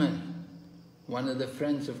demon, one of the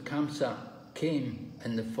friends of Kamsa, came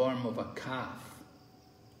in the form of a calf.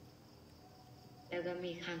 แล้วก็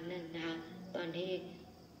มีครั้งหนึ่งนะคะตอนที่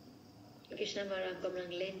กฤษณาบารามกำลัง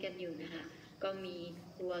เล่นกันอยู่นะคะก็มี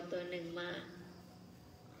วัวตัวหนึ่งมา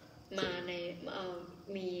ใน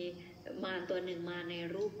มีมารตัวหนึ่งมาใน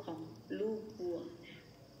รูปของลูกวัว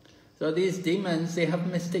So these demons, they have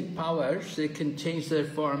mystic powers. They can change their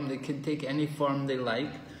form. They can take any form they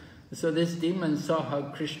like. So this demon saw how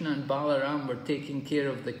Krishna and Balaram were taking care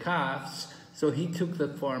of the calves. So he took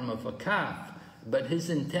the form of a calf. But his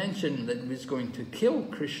intention that he was going to kill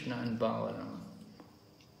Krishna and Balaram.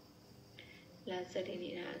 และสถิติ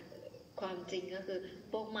นะความจริงก็คือ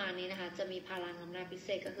พวกมารนี้นะคะจะมีพลังอำนาจพิเศ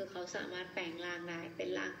ษก็คือเขาสามารถแปลงร่างได้เป็น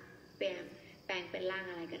ร่างแปลงเป็นร่าง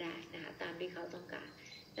อะไรก็ได้นะคะตามที่เขาต้องการ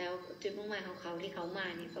แล้วจุดมุ่งหมายของเขาที่เขามา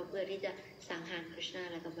เนี่ยเขาเพื่อที่จะสังหารกฤษณา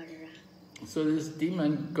และก็บาลาราม So this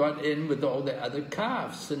demon got in with all the other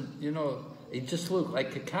calves, and it just looked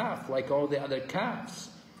like a calf, like all the other calves.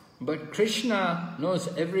 But Krishna knows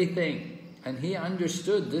everything, and he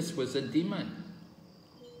understood this was a demon.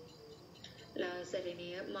 แล้วเสร็จ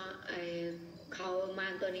นี้มาเขามา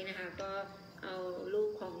รตัวนี้นะคะก็เอาลูก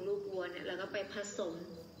ของลูกวัวเนี่ยแล้วก็ไปผส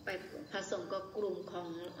มกับกลุ่มของ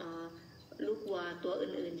ลูกวัวตัว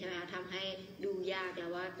อื่นๆใช่ไหมคะทำให้ดูยากแล้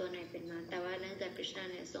วว่าตัวไหนเป็นมารแต่ว่าเนื่องจากกฤษณา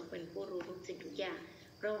เนี่ยทรงเป็นผู้รู้ทุกสิ่งทุกอย่าง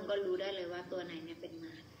พระองค์ก็รู้ได้เลยว่าตัวไหนเนี่ยเป็นม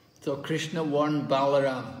าร So Krishna warned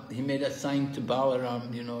Balaram. He made a sign to Balaram,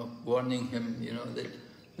 warning him, that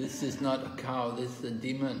this is not a cow, this is a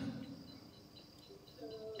demon.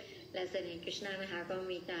 และเสด็จกฤษณานะคะก็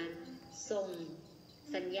มีการส่ง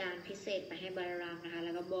สัญญาณพิเศษไปให้บาลารามนะคะแ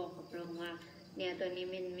ล้วก็บอกกับพระองค์ว่าเนี่ยตัวนี้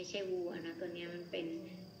มันไม่ใช่วัวนะตัวนี้มันเป็น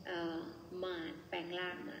มารแปลงร่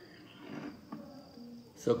างมา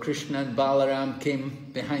So Krishna and Balaram came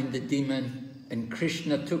behind the demon, and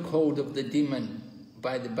Krishna took hold of the demon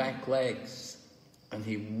by the back legs, and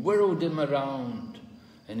he whirled him around,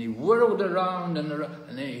 and he whirled around and around,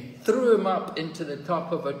 and then he threw him up into the top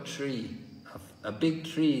of a tree, a big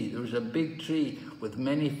tree. There was a big tree with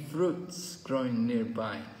many fruits growing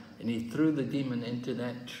nearby, and he threw the demon into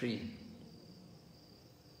that tree.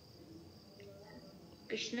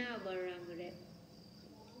 Krishna Balaram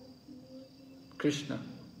Krishna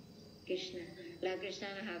แล้วกฤษณา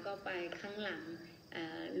นะคะก็ไปข้างหลัง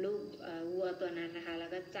ลูกวัวตัวนั้นนะคะแล้ว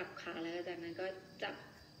ก็จับขาแล้วจากนั้นก็จับ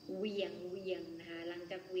เวียงนะคะหลัง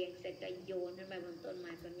จากเวียงเสร็จก็โยนขึ้นไปบนต้นไ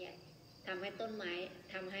ม้ต้นใหญ่ทำให้ผ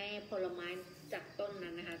ลไม้จากต้น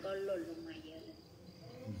นั้นนะคะก็หล่นลงมาเยอะเลย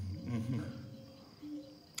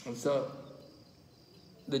So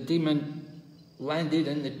the demon landed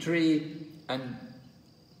in the tree and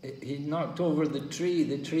he knocked over the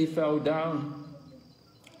tree fell down,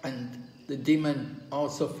 and the demon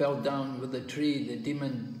also fell down with the tree. The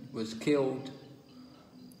demon was killed,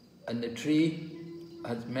 and the tree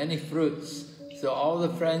has many fruits. So all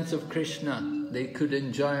the friends of Krishna, they could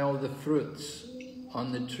enjoy all the fruits on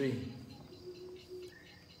the tree.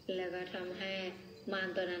 แล้วก็ทำให้มาร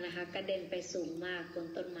ตัวนั้นนะคะกระเด็นไปสูงมากบน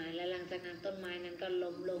ต้นไม้และหลังจากนั้นต้นไม้นั้นก็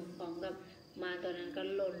ล้มลงพร้อมกับมารตัวนั้นก็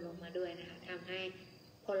หล่นลงมาด้วยนะคะทำให้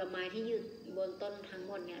ผลไม้ที่อยู่บนต้นทั้งห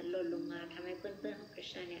มดเนี่ยหล่นลงมาทำให้เพื่อนๆของกฤษ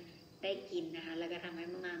ณาเนี่ยได้กินนะคะแล้วก็ทำให้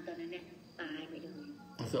มารตัวนั้นเนี่ยตายไปด้วย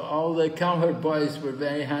So all the cowherd boys were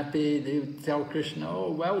very happy. They would tell Krishna, "Oh,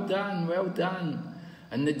 well done, well done."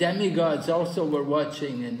 And the demigods also were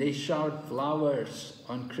watching, and they showered flowers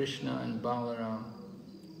on Krishna and Balaram.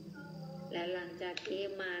 และหลังจากที่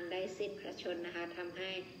มารได้สิ้นพระชนม์นะคะทำใ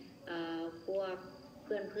ห้พวกเ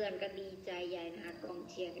พื่อนๆก็ดีใจใหญ่นะคะกอง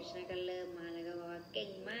เชียร์ Krishna ก็เริ่มมาแล้วก็บอกว่าเก่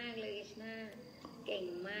งมากเลย Krishna เก่ง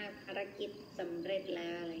มากภารกิจสำเร็จแล้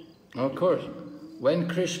วอะไร Of course, when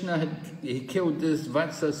Krishna he killed this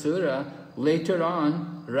Vatsasura, later on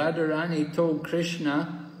Radharani told Krishna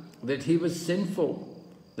that he was sinful,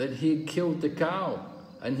 that he had killed the cow,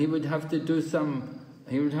 and he would have to do some.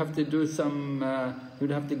 He would have to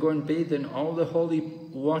go and bathe in all the holy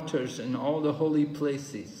waters and all the holy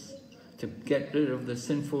places to get rid of the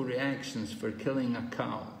sinful reactions for killing a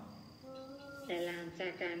cow. แต่หลังจา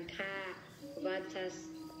กการฆ่า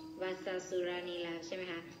วัสสุรานีแล้วใช่ไหม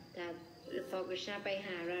คะแต่พอ Krishna ไปห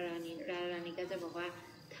ารารานีก็จะบอกว่า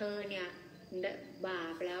เธอเนี่ยบา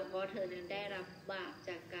ปแล้วเพราะเธอนั้นได้รับบาป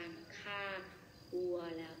จากการฆ่าวัว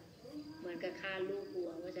แล้วเหมือนกับฆ่าลูกวั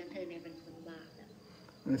วเพราะฉะนั้นเธอเนี่ยเป็นคนบาป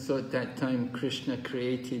And so at that time Krishna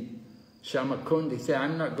created Shamakund. He said,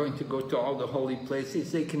 "I'm not going to go to all the holy places,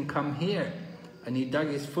 they can come here." And he dug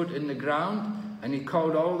his foot in the ground and he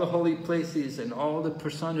called all the holy places and all the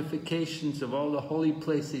personifications of all the holy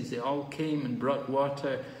places. They all came and brought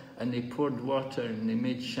water and they poured water and they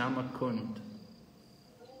made Shamakund.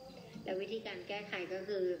 แต่วิธีการแก้ไขก็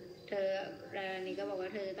คือเธอราณีก็บอกว่า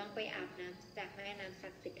เธอต้องไปอาบน้ำจากแม่น้ำศั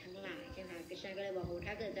กดิ์สิทธิ์ทั้งหลายใช่ไหมคะ Krishna ก็เลยบอกว่า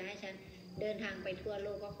ถ้าเกิดจะให้ฉันเดินทางไปทั่วโล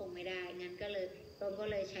กก็คงไม่ได้งั้นก็เลยพระองค์ก็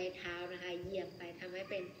เลยใช้เท้านะคะเหยียบไปทำให้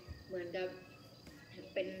เป็นเหมือนกับ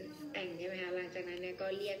เป็นแอ่งใช่ไหมคะหลังจากนั้นเนี่ยก็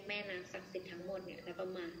เรียกแม่น้ำศักดิ์สิทธิ์ทั้งหมดเนี่ยแล้วก็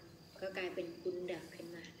มาก็กลายเป็นกุนดาขึ้น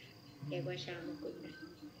มาเรียกว่าชามกุนดา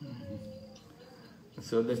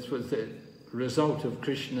So this was the result of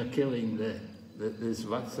Krishna killing this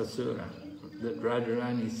Vatsasura. That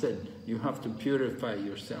Radharani said, "You have to purify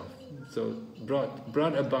yourself." So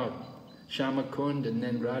brought about Shamakund and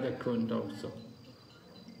then Radhakund also.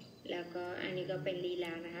 แล้วก็อันนี้ก็เป็นลีล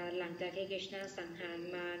านะคะหลังจากที่ Krishna สังหาร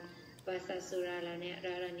มารวัสสุราแล้วเนี่ย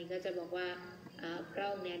ราณีก็จะบอกว่าพระ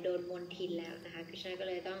องค์เนี่ยโดนมนทินแล้วนะคะ Krishna ก็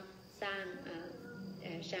เลยต้องสร้าง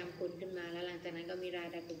ชามคุณขึ้นมาแล้วหลังจากนั้นก็มีรา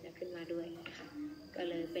ดาคุณขึ้นมาด้วยนะคะก็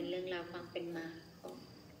เลยเป็นเรื่องราวความเป็นมาของ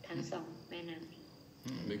ทั้งสองแม่น้ำ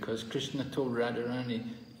Because Krishna told Radharani,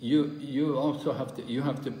 you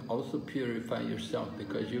have to also purify yourself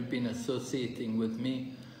because you've been associating with me,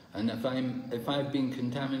 and if I've been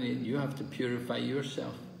contaminated, you have to purify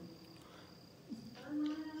yourself.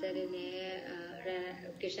 แต่ทีนี้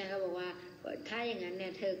Krishna ก็บอกว่าถ้าอย่างนั้นเนี่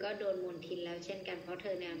ยเธอก็โดนมนทินแล้วเช่นกันเพราะเธ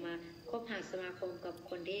อเนี่ยมาคบหาสมาคมกับ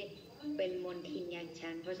คนที่เป็นมนทินอย่างฉั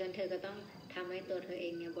นเพราะฉะนั้นเธอก็ต้องทำให้ตัวเธอเอ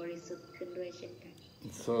งเนี่ยบริสุทธิ์ขึ้นด้วยเช่นกัน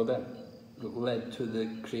So that led to the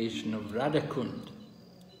creation of Radhakund.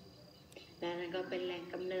 และนั่นก็เป็นแหล่ง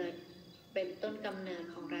กำเนิดเป็นต้นกำเนิด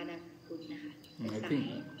ของราดาคุณนะคะ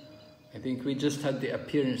I think we just had the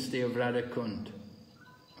appearance day of Radhakund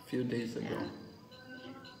a few days ago.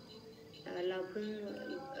 เราเ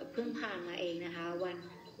พิ่งผ่านมาเองนะคะ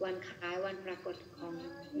วันคล้ายวันปรากฏของ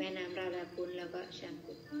แม่น้ำราดาคุณแล้วก็ชาม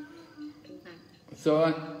คุณเพิ่งผ่าน So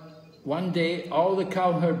one day all the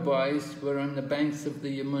cowherd boys were on the banks of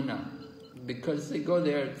the Yamuna because they go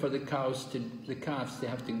there for the calves they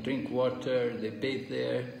have to drink water, they bathe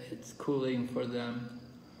there, it's cooling for them.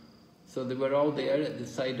 So they were all there at the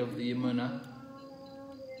side of the Yamuna.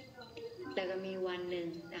 แล้วก็มีวันหนึ่ง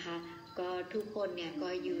นะคะก็ทุกคนเนี่ยก็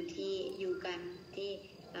อยู่กันที่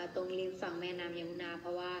ตรงริมฝั่งแม่น้ำยมุนาเพร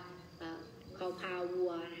าะว่าเขาพาวั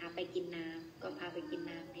วนะคะไปกินน้ำก็พาไปกิน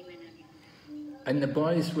น้ำที่แม่น้ำ And the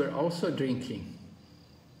boys were also drinking.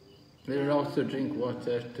 They would also drink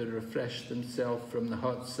water to refresh themselves from the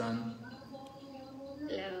hot sun.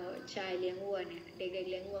 แล้วชายเลี้ยงวัวเนี่ยเด็กๆ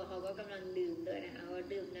เลี้ยงวัวเขาก็กำลังดื่มด้วยนะคะเขา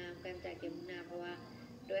ดื่มน้ำกันจากยมุนาเพราะว่า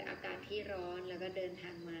ด้วยอากาศที่ร้อนแล้วก็เดินท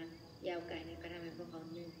างมายาวไกลเนี่ยก็ทำให้พวกเขา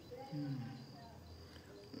เหนื่อย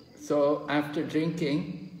So after drinking,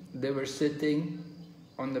 they were sitting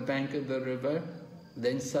on the bank of the river.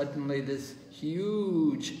 Then suddenly this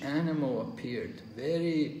huge animal appeared,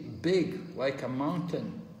 very big, like a mountain.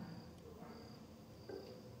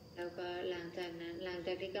 แล้วก็หลังจ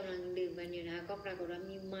ากที่กำลังดื่มกันอยู่นะคะก็ปรากฏว่า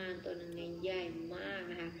มีม้าตัวหนึ่งใหญ่มาก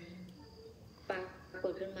นะคะปราก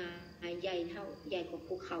ฏขึ้นมาใหญ่กว่า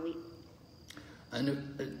ภูเขาอีก And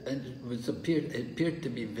it appeared to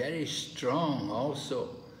be very strong also,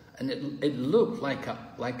 and it looked like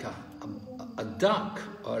a duck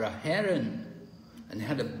or a heron, and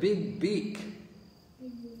had a big beak.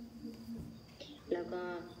 แล้วก็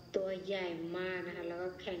ตัวใหญ่มากนะคะแล้วก็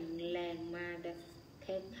แข็งแรงมากแต่ค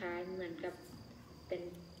ล้ายๆเหมือนกับเป็น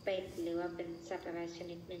เป็ดหรือว่าเป็นสัตว์อะไรช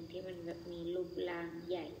นิดหนึ่งที่มันแบบมีรูปร่าง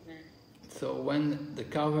ใหญ่มาก So when the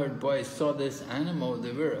cowherd boys saw this animal,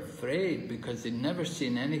 they were afraid because they'd never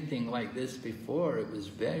seen anything like this before. It was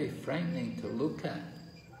very frightening to look at.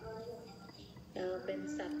 เป็น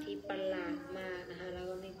สัตว์ที่ประหลาดมากนะคะแล้ว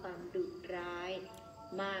ก็มีความดุร้าย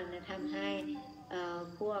มากนะทำให้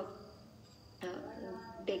พวก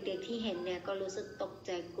เด็กๆที่เห็นเนี่ยก็รู้สึกตกใ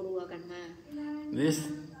จกลัวกันมาก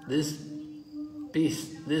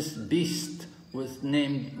This beast was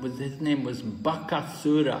named, his name was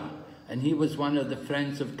Bakasura, and he was one of the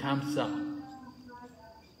friends of Kamsa.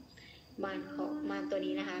 มันตัว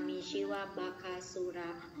นี้นะคะมีชื่อว่าบาคาสุร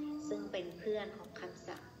ะซึ่งเป็นเพื่อนของคัมส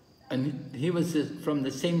ะ And he was from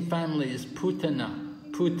the same family as Putana.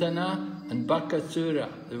 Putana and Bakasura,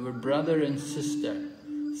 they were brother and sister.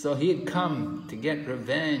 So he had come to get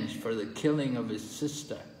revenge for the killing of his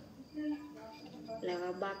sister. แล้วก็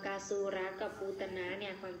บากาสุระกับปูตนาเนี่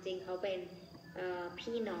ยความจริงเขาเป็น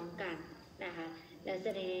พี่น้องกันนะคะและแส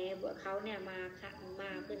ดงว่าเขาเนี่ยมา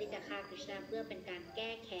เพื่อที่จะฆ่าคริชนาเพื่อเป็นการแก้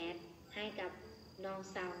แค้นให้กับน้อง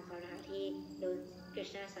สาวของเขานะคะที่โดนคริช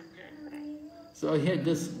นาสังหารไป So he had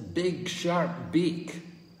this big sharp beak,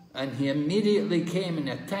 and he immediately came and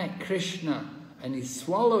attacked Krishna, and he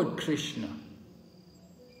swallowed Krishna.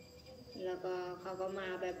 แล้วก็เขาก็มา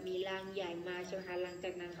แบบมีร่างใหญ่มาใช่ไหมคะหลังจา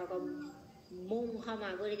กนั้นเขาก็มุ่งเข้ามา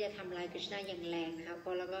เพื่อที่จะทำลายคริชนาอย่างแรงนะคะพ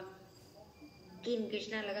อแล้วก็กินคริช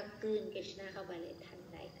นาแล้วก็กลืนคริชนาเข้าไปเลยทัน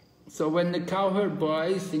ใด So when the cowherd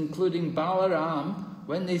boys, including Balaram,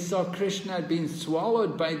 when they saw Krishna had been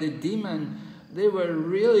swallowed by the demon, they were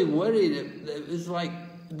really worried. It was like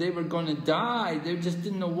they were going to die. They just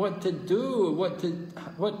didn't know what to do, what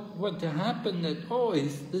to happen. That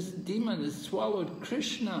this demon has swallowed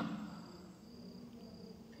Krishna.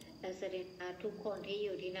 และแสดงทุกคนที่อ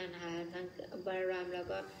ยู่ที่นั่นนะคะทั้งบารามแล้ว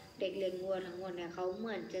ก็เด็กเลี้ยงวัวทั้งหมดเนี่ยเขาเห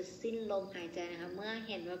มือนจะสิ้นลมหายใจนะคะเมื่อ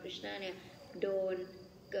เห็นว่าคริชนาเนี่ยโด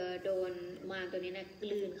นมารตัวนี้นะก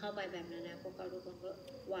ลืนเข้าไปแบบนั้นนะพวกเขาทุกคนก็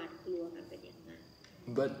หวาดกลัวกันเป็นอย่างมาก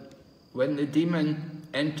But when the demon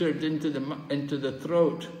entered into the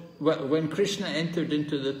throat, when Krishna entered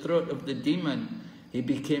into the throat of the demon, he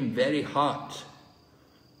became very hot.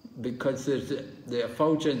 Because there's the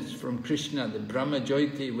effulgence from Krishna, the Brahma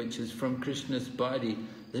Jyoti, which is from Krishna's body,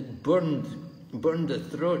 that burned the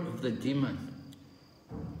throat of the demon.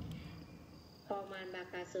 พอมารบา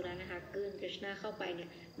กาสุระนะคะกลืนคริชนาเข้าไปเนี่ย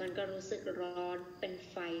มันก็รู้สึกร้อนเป็น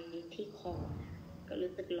ไฟที่คอก็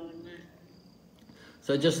รู้สึกร้อนมาก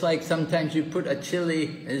So just like sometimes you put a chili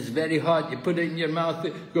and it's very hot, you put it in your mouth,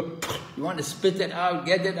 you want to spit it out,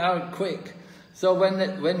 get it out quick. So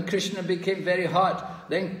when Krishna became very hot,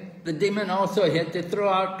 then the demon also had to throw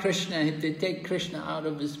out Krishna, he had to take Krishna out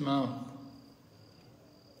of his mouth.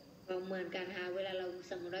 เหมือนกันค่ะเวลาเรา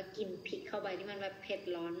สมมติว่ากินพริกเข้าไปที่มันแบบเผ็ด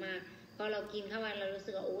ร้อนมากพอเรากินเข้าไปเรารู้สึ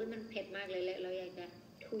กว่าโอ้ยมันเผ็ดมากเลยเราอยากจะ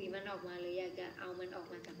ถุยมันออกมาหรืออยากจะเอามันออก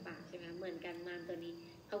มาจากปากใช่ไหมเหมือนกันมารตัวนี้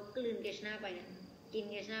เขากลืนคริชนาไปเนี่ยกิน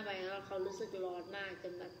คริชนาไปแล้วเขารู้สึกร้อนมากจ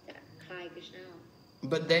นแบบจะคลายคริชนาออก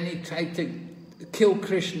But then he tried to kill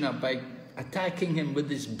Krishna by attacking him with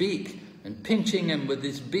his beak and pinching him with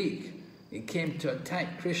his beak. He came to attack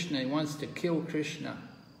Krishna, he wants to kill Krishna.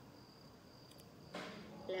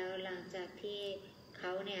 แล้วหลังจากที่เข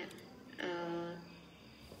าเนี่ย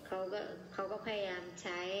เขาก็พยายามใ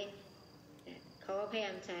ช้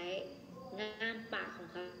ง่ามปากของ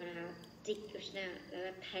เขานะคะจิกคริชนาแล้ว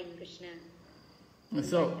ก็แทงคริชนา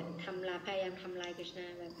So พยายามทำลายคริชนา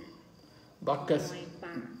แบบนั้น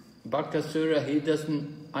Bakasura, he doesn't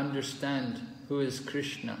understand who is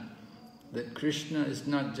Krishna. That Krishna is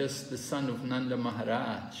not just the son of Nanda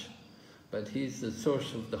Maharaj, but he's the source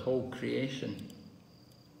of the whole creation.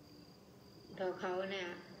 เขาเนี่ย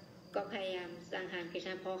ก็พยายามสังหารคริช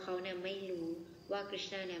นาเพราะเขาเนี่ยไม่รู้ว่าคริช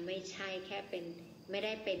นาเนี่ยไม่ไ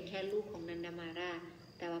ด้เป็นแค่ลูกของนันดามารา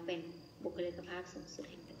แต่ว่าเป็นบุคลิกภาพสูงสุด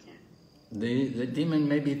แห่งพระเจ้า The demon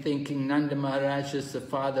may be thinking Nanda Maharaj is the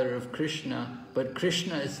father of Krishna, but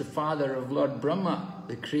Krishna is the father of Lord Brahma,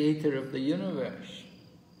 the creator of the universe.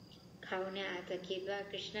 เขาเนี่ยอาจจะคิดว่า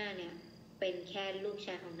คริชนาเนี่ยเป็นแค่ลูกช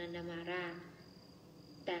ายของนันดามารา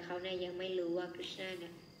แต่เขาเนี่ยยังไม่รู้ว่าคริชนาเนี่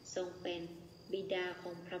ยทรงเป็นบิดาข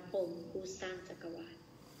องพระพรหมผู้สร้างจักรวาล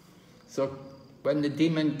So when the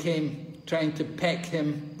demon came trying to peck him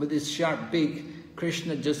with his sharp beak,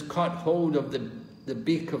 Krishna just caught hold of the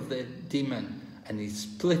beak of the demon and he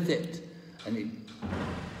split it and he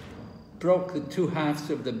broke the two halves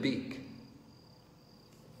of the beak.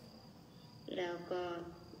 แล้วก็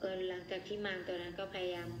หลังจากที่มารตัวนั้นก็พย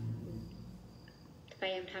ายาม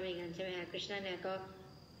ทำอย่างนั้นใช่ไหมคะคริชนาเนี่ยก็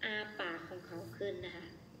อ้าปากของเขาขึ้นนะคะ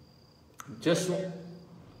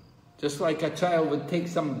Just like a child would take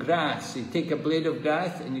some grass, you take a blade of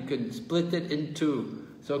grass and you could split it in two.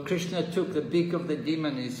 So Krishna took the beak of the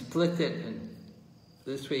demon, he split it, and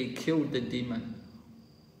this way he killed the demon.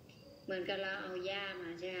 เหมือนกับเราเอาหญ้ามา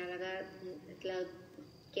ใช่ไหมแล้วก็เรา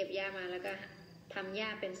เก็บหญ้ามาแล้วก็ทำหญ้า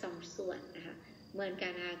เป็นสองส่วนนะคะเหมือนกั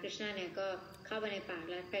นนะคะคริชนาเนี่ยก็เข้าไปในปาก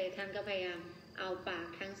แล้วท่านก็พยายามเอาปาก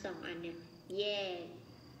ทั้งสองอันเนี่ยแยก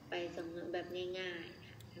ไปสองแบบง่าย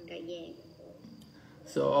ๆท่านก็แยก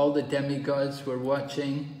So all the demigods were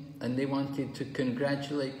watching and they wanted to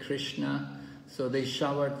congratulate Krishna, so they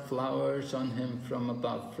showered flowers on him from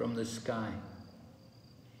above, from the sky.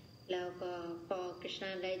 แล้วก็พอคริชน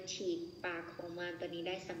าได้ฉีกปากของมารตัวนี้ไ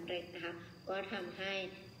ด้สำเร็จนะคะก็ทำให้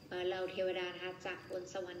เราเทวดานะคะจากบน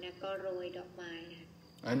สวรรค์ก็โรยดอกไม้นะ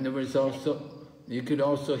And there was also, you could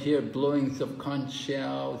also hear blowings of conch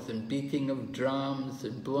shells and beating of drums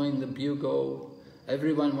and blowing the bugle.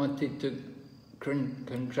 Everyone wanted to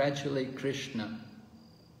congratulate Krishna.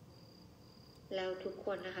 แล้วทุกค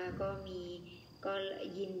นนะคะก็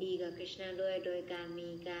ยินดีกับคริชนาด้วยโดยการมี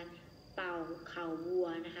การเป่าเข่าวัว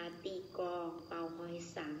นะคะตีกลองเป่าหอย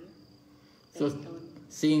สัง So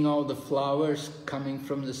seeing all the flowers coming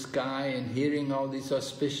from the sky and hearing all these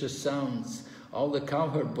auspicious sounds, all the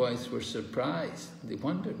cowherd boys were surprised. They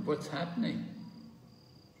wondered what's happening.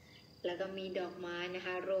 แล้วก็มีดอกไม้นะค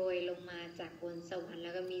ะโรยลงมาจากบนสวรรค์แ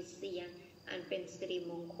ล้วก็มีเสียงอันเป็นสิริ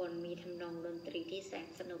มงคลมีทำนองดนตรีที่แสน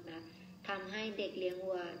สนุกนะทำให้เด็กเลี้ยง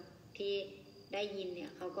วัวที่ได้ยินเนี่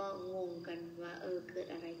ยเขาก็งงกันว่าเกิด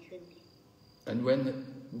อะไรขึ้น And when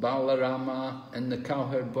Balarama and the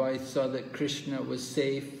cowherd boys saw that Krishna was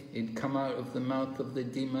safe, he'd come out of the mouth of the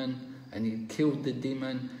demon and he'd killed the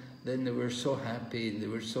demon, then they were so happy,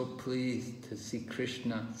 they were so pleased to see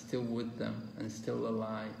Krishna still with them and still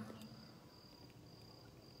alive.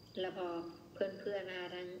 แล้วพอเพื่อนๆนะคะ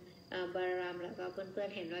ทั้งบารามแล้วก็เพื่อน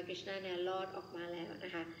ๆเห็นว่าคริชนาเนี่ยรอดออกมาแล้วน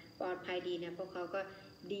ะคะปลอดภัยดีนะพวกเขาก็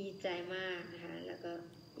ดีใจมากนะคะแล้วก็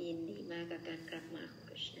ยินดีมากกับการกลับมาของ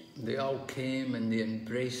คริชนา They all came and they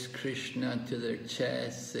embraced Krishna to their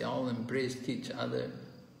chests. They all embraced each other.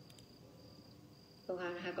 พวกเขา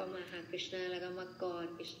นะคะก็มาหาคริชนาแล้วก็มากอด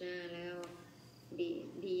คริชนาแล้ว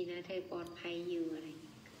ดีนะเธอปลอดภัยอยู่อะไร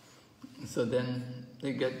So then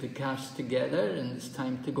they get the caste together and it's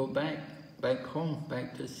time to go back home, back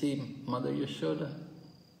to see Mother Yashoda.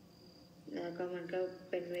 แล้วก็มันก็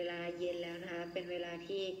เป็นเวลาเย็นแล้วนะคะเป็นเวลา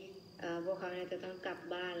ที่พวกเขาเนี่ยจะต้องกลับ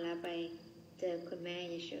บ้านแล้วไปเจอคุณแม่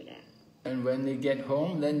ยโชดา And when they get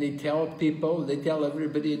home, then they tell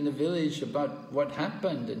everybody in the village about what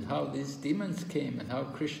happened and how these demons came and how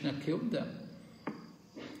Krishna killed them.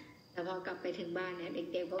 แล้วพอกลับไปถึงบ้านเนี่ยเ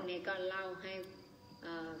ด็กๆพวกนี้ก็เล่าให้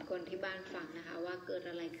คนที่บ้านฟังนะคะว่าเกิด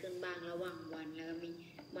อะไรขึ้นบ้างระหว่างวันแล้วก็มี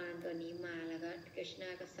มารตัวนี้มาแล้วก็คริชนา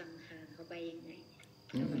ก็สังหารเขาไปยังไง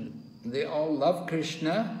They all loved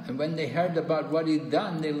Krishna, and when they heard about what he'd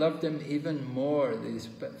done, they loved him even more.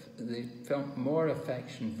 They felt more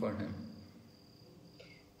affection for him.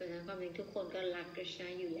 เพราะฉะนั้นความจริงทุกคนก็รักคริชนา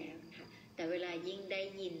อยู่แล้วค่ะแต่เวลายิ่งได้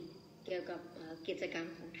ยินเกี่ยวกับกิจกรรม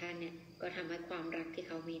ของท่านเนี่ยก็ทำให้ความรักที่เ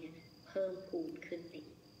ขามีเนี่ยเพิ่มพูนขึ้นอีก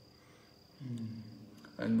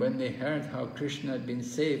And when they heard how Krishna had been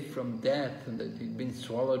saved from death and that he'd been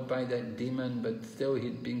swallowed by that demon, but still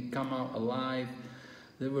he'd come out alive,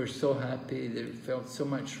 they were so happy, they felt so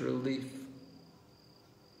much relief.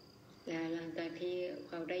 และหลังจากที่เ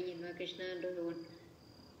ขาได้ยินว่าคริชนาโดน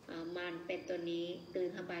มารเป็ดตัวนี้กลืน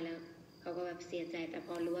เข้าไปแล้วเขาก็แบบเสียใจแต่พ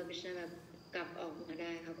อรู้ว่าคริชนาแบบกลับออกมาไ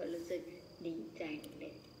ด้เขาก็รู้สึกดีใจเล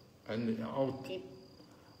ย And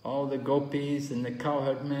all the gopis and the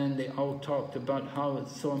cowherd men, they all talked about how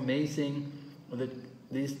it's so amazing that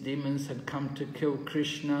these demons had come to kill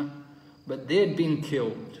Krishna, but they had been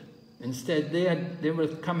killed. Instead, they were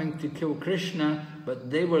coming to kill Krishna, but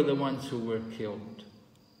they were the ones who were killed.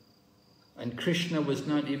 And Krishna was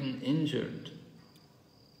not even injured.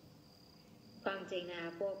 ความจริงนะคะ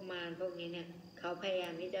พวกมารพวกนี้เนี่ยเขาพยายา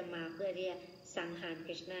มที่จะมาเพื่อที่จะสังหารค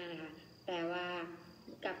ริชนานะคะแต่ว่า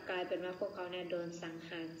กลับกลายเป็นว่าพวกเขาเนี่ยโดนสังห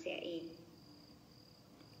ารเสียเอง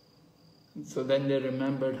So then they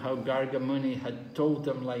remembered how Garga Muni had told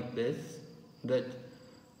them like this, that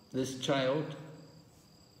this child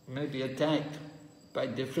may be attacked by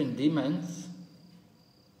different demons,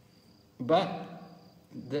 but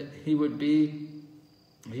that he would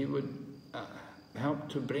help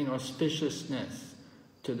to bring auspiciousness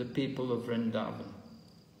to the people of Vrindavan.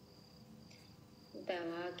 แต่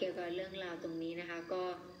ว่าเกี่ยวกับเรื่องราวตรงนี้นะคะ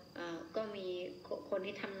ก็มีคน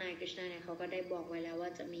ที่ทำนายคริชนาเนี่ยเขาก็ได้บอกไว้แล้วว่า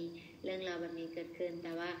จะมีเรื่องราวแบบนี้เกิดขึ้นแ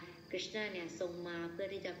ต่ว่าคริชนาเนี่ยทรงมาเพื่อ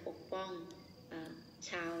ที่จะปกป้อง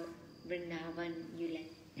ชาวบรินดาวันอยู่แล้ว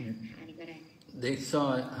อันนี้ก็ได้ they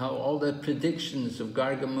saw how all the predictions of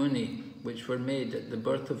Garga Muni, which were made at the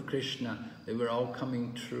birth of Krishna, they were all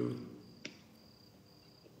coming true.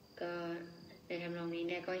 ก็ในทำนองนี้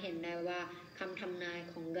เนี่ยก็เห็นได้ว่าคำทำนาย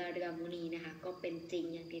ของการ์กามุนีนะคะก็เป็นจริง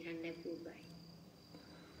อย่างที่ท่านได้พูดไว้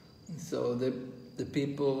So the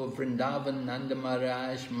people of Vrindavan, Nanda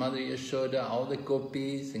Maharaj, Mother Yashoda, all the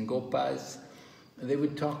gopis and gopas, they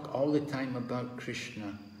would talk all the time about Krishna,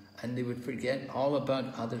 and they would forget all about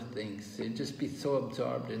other things. They'd just be so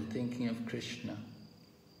absorbed in thinking of Krishna.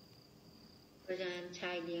 เพราะฉะนั้นช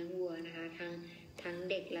ายเลี้ยงวัวนะคะทั้ง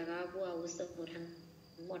เด็กแล้วก็ผู้อาวุโสทั้ง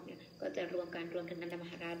หมดเนี่ยก็จะรวมกันรวมถึงนันทม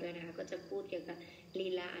หาราชด้วยนะคะก็จะพูดเกี่ยวกับลี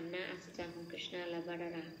ลาอันน่าอัศจรรย์ของกฤษณะและบารา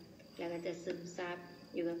รามแล้วก็จะซึมซาบ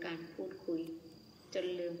อยู่กับการพูดคุยจน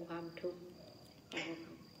ลืมความทุกข์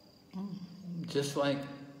Just like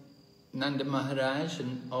Nanda Maharaj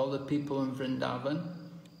and all the people in Vrindavan,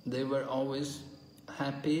 they were always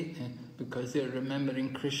happy because they're remembering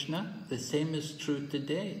Krishna. The same is true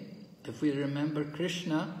today. If we remember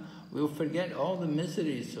Krishna, we'll forget all the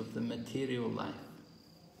miseries of the material life.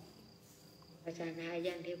 อาจารย์นะคะอ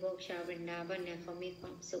ย่างที่พวกชาววรินดาวันเนี่ยเขามีคว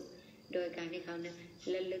ามสุขโดยการที่เขาเนี่ย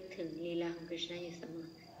ระลึกถึงลีลาของกฤษณะอยู่เสมอ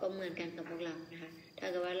ก็เหมือนกันกับพวกเรานะคะถ้า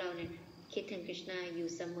เกิดว่าเราเนี่ยคิดถึงกฤษณะอยู่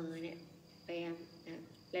เสมอเนี่ยพยายาม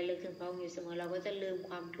ระลึกถึงพระองค์อยู่เสมอเราก็จะลืม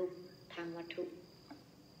ความทุกข์ทางวัตถุ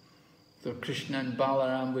So Krishna and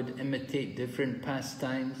Balaram would imitate different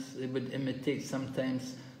pastimes. They would imitate sometimes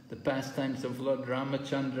the pastimes of Lord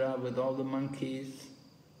Ramachandra with all the monkeys.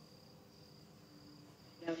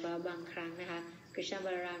 แล้วก็บางครั้งนะคะกฤษณะบ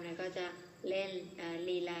าลารามเนี่ยก็จะเล่น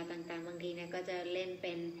ลีลาต่างๆบางทีเนี่ยก็จะเล่นเ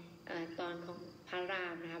ป็นตอนของพระรา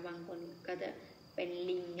มนะคะบางคนก็จะเป็น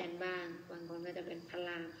ลิงกันบ้างบางคนก็จะเป็นพระร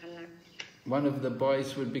ามพระลักษณ์ One of the boys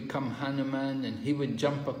would become Hanuman and he would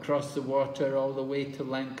jump across the water all the way to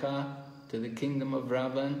Lanka, to the kingdom of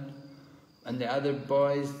Ravan. And the other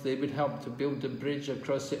boys, they would help to build a bridge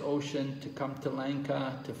across the ocean to come to Lanka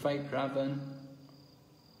to fight Ravan.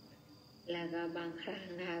 แล้วก็บางครั้ง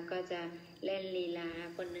นะคะก็จะเล่นลีลา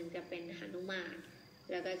คนหนึ่งจะเป็นหนุมาน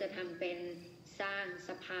แล้วก็จะทำเป็นสร้างส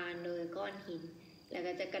ะพานโดยก้อนหินแล้ว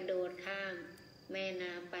ก็จะกระโดดข้ามแม่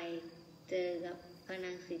น้ำไปเจอกับพระน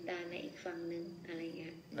างสีตาในอีกฝั่งหนึ่งอะไรเงี้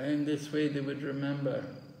ย And in this way they would remember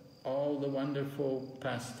all the wonderful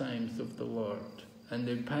pastimes of the Lord. And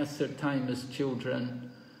they'd pass their time as children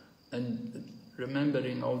and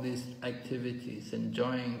remembering all these activities,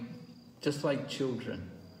 enjoying just like children.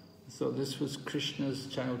 So this was Krishna's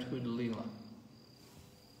childhood Leela.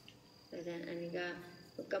 อันนี้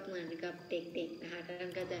ก็เหมือนกับเด็กๆนะคะท่า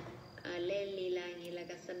นก็จะเล่นลีลาอย่างนี้แล้ว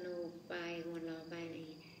ก็สนุกไปหัวเราะไปอะไรอย่าง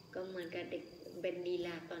นี้ก็เหมือนกับเด็กเป็นลีล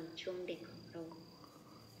าตอนช่วงเด็กของเรา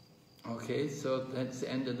Okay, so that's the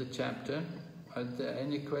end of the chapter. Are there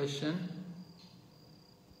any question?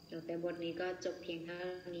 โอเคบทนี้ก็จบเพียงเท่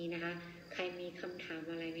านี้นะคะใครมีคำถาม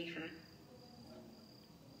อะไรไหมคะ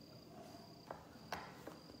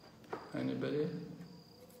Anybody?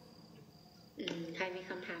 ใครมี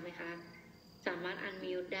คำถามไหมคะสามารถอัน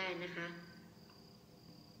มิวต์ได้นะคะ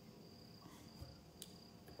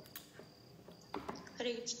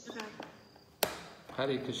Hare Krishna ค่ะ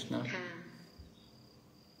Hare Krishna. ค่ะ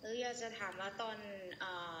อยากจะถามว่าต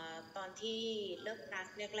อนที่เริ่มคลาส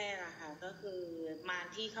แรกๆอะค่ะก็คือมาร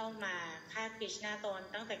ที่เข้ามาฆ่าคริชนาตอน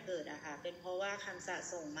ตั้งแต่เกิดอะค่ะเป็นเพราะว่าคำสะ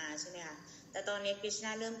ส่งมาใช่ไหมคะแต่ตอนนี้คริชน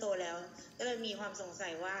าเริ่มโตแล้วก็เลยมีความสงสั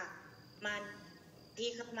ยว่ามารที่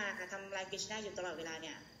เข้ามาค่ะทำลายคริชนาอยู่ตลอดเวลาเ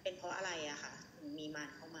นี่ยเป็นเพราะอะไรอะค่ะมีมาร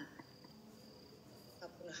เข้ามาขอ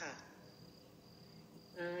บคุณค่ะ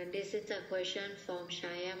This is a question from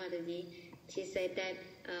Shaya Mataji. She said that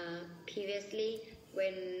previously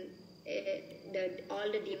when all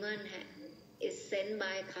the demon is sent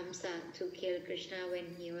by Kamsa to kill Krishna when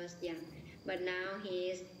he was young, but now he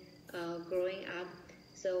is growing up,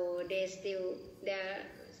 so there are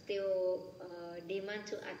still demon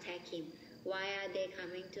to attack him. Why are they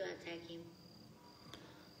coming to attack him?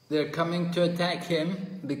 They're coming to attack him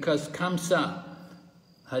because Kamsa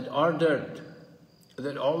had ordered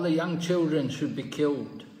that all the young children should be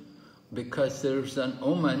killed because there's an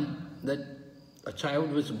omen that a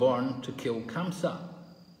child was born to kill Kamsa.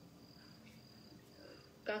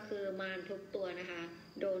 ก็คือมารทุกตัวนะคะ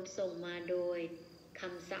โดนส่งมาโดยค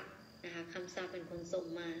ำสั่งนะคะคำสั่งเป็นคนส่ง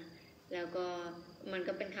มาแล้วก็มัน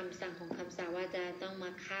ก็เป็นคำสั่งของคำสั่งว่าจะต้องม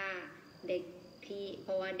าฆ่าเด็กที่เพ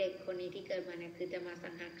ราะว่าเด็กคนนี้ที่เกิดมาเนี่ยคือจะมาสั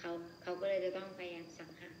งหารเขาก็เลยจะต้องพยายามสัง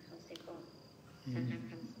หารเขาเสียก่อนสังหาร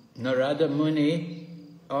คำสั่ง Narada Muni,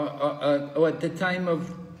 at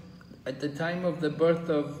the time of the birth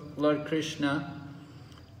of Lord Krishna,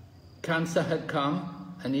 Kamsa had come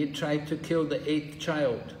and he tried to kill the 8th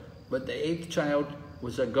child, but the 8th child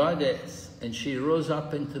was a goddess, and she rose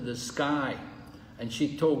up into the sky, and she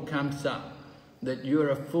told Kamsa that you're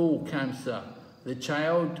a fool, Kamsa. The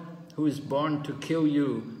child who is born to kill you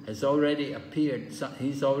has already appeared.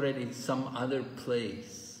 He's already some other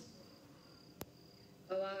place. เพ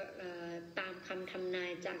ราะว่าตามคำทำนา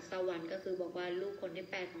ยจากสวรรค์ก็คือบอกว่าลูกคนที่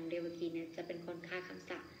8ของเดวกีเนี่ยจะเป็นคนฆ่าคัม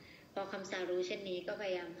สะพอคัมสะรู้เช่นนี้ก็พ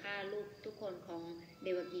ยายามฆ่าลูกทุกคนของเด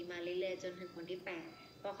วกีมาเรื่อยๆจนถึงคนที่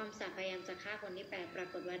8พอคัมสะพยายามจะฆ่าคนที่8ปรา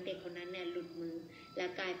กฏว่าเด็กคนนั้นเนี่ยหลุดมือและ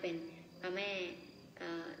กลายเป็นพระแม่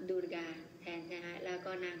ดูรกาแทนนะคะแล้ว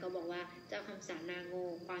ก็นางก็บอกว่าเจ้าคัมสะนางโง่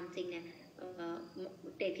ความจริงเนี่ย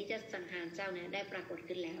เด็กที่จะสังหารเจ้าเนี่ยได้ปรากฏ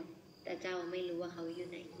ขึ้นแล้วแต่เจ้าไม่รู้ว่าเขาอยู่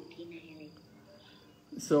ไหนอยู่ที่ไหนอะไร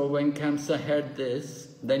So when Kamsa heard this,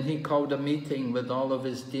 then he called a meeting with all of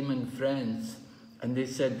his demon friends, and they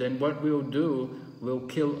said, then what we'll do, we'll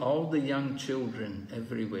kill all the young children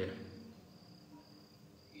everywhere.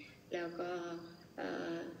 แล้วก็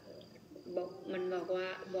มันบอก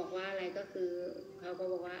ว่าอะไรก็คือเขาก็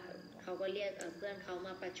บอกว่าเขาก็เรียกเพื่อนเขาม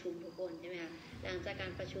าประชุมทุกคนใช่ไหมคะหลังจากกา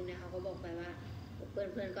รประชุมเนี่ยเขาก็บอกไปว่าเ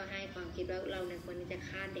พื่อนก็ให้ความคิดว่าเราในคนนี้จะ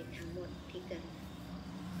ฆ่าเด็กทั้งหมดที่เกิด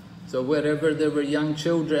So wherever there were young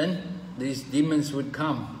children, these demons would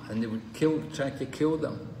come and they would try to kill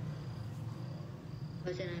them. เพร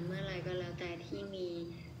าะฉะนั้นเมื่อไรก็แล้วแต่ที่มี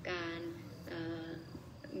การ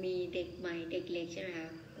มีเด็กใหม่เด็กเล็กใช่ไหมคะ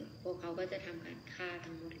พวกเขาก็จะทำการฆ่า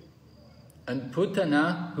ทั้งหมด And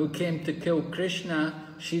Putana, who came to kill Krishna,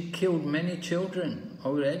 she'd killed many children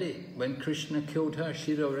already. When Krishna killed her,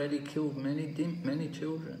 she'd already killed many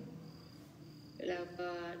children. แล้วก็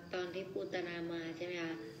ตอนที่ปุตนามาใช่ไหมค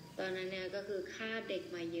ะตอนนั้นเนี่ยก็คือฆ่าเด็ก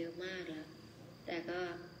มาเยอะมากแล้วแต่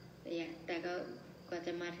ก็กว่าจ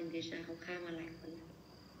ะมาถึงคริชนาเขาฆ่ามาหลายคน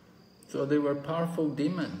So they were powerful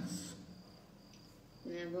demons.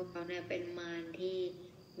 นะพวกเขาเนี่ยเป็นมารที่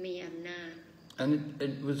มีอำนาจ And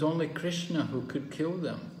it was only Krishna who could kill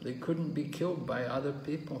them. They couldn't be killed by other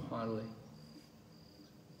people hardly.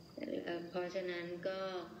 เพราะฉะนั้นก็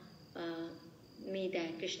มีแต่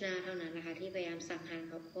คริชนาเท่านั้นนะคะที่พยายามสังหาร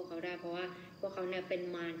พวกเขาได้เพราะว่าพวกเขาเนี่ยเป็น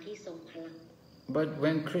มารที่ทรงพลัง But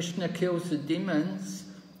when Krishna kills the demons,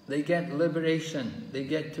 they get liberation. They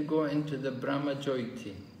get to go into the Brahma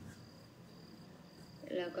Jyoti.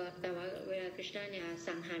 แล้วก็แต่ว่าเวลาคริชนาเนี่ย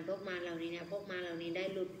สังหารพวกมารเหล่านี้เนี่ยพวกมารเหล่านี้ได้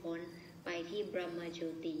หลุดพ้นไปที่ Brahma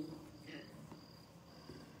Jyoti.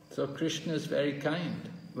 So Krishna is very kind.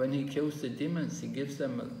 When he kills the demons, he gives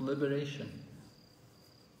them liberation.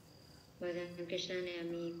 เพราะฉะนั้นคริชนาเนี่ย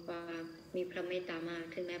มีพระเมตตามาก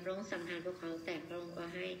ถึงแม้พระองค์สังหารพวกเขาแต่พระองค์ก็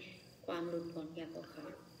ให้ความหลุดพ้นแก่พวกเขา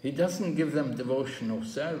He doesn't give them devotional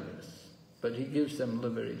service, but he gives them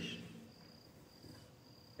liberation.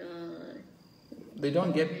 They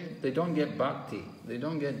don't get bhakti. They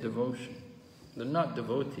don't get devotion. They're not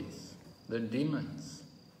devotees. They're demons.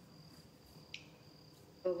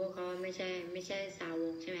 พวกเขาไม่ใช่สาว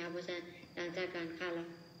กใช่ไหมครับเพราะฉะนั้นหลังจากการฆ่าแล้ว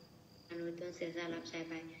อนุต้นเสียสละรับใช้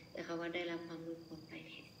ไปแต่เขาก็ได้รับความหลุดพ้นไปแ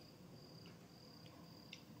ทน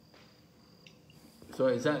So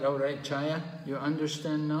is that all right, Chaya? You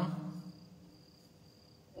understand now?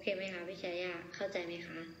 โอเคไหมคะพี่ชัยยะเข้าใจไหมค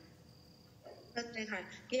ะเข้าใจค่ะ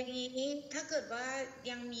อย่างนี้ถ้าเกิดว่า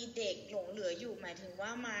ยังมีเด็กหลงเหลืออยู่หมายถึงว่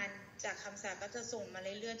ามาจากคำสาปก็จะส่งมา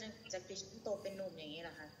เรื่อยๆจนจะคริสโตเป็นหนุ่มอย่างนี้เหร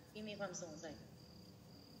อคะที่มีความสงสัย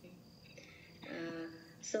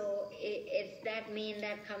So it that mean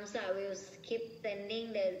that Kamsa will keep sending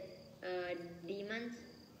the demons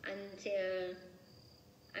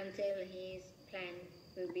until his plan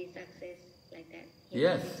will be success like that.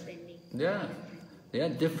 Yes. Yeah.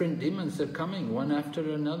 Different demons are coming one after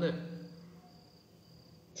another.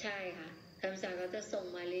 ใช่ค่ะคำสาปก็จะส่ง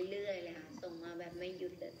มาเรื่อยๆเลยค่ะส่งมาแบบไม่หยุ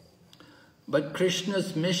ดเลย But Krishna's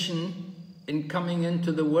mission in coming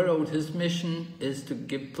into the world, his mission is to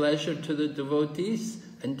give pleasure to the devotees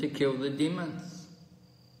and to kill the demons.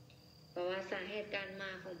 เพราะว่าสาเหตุการม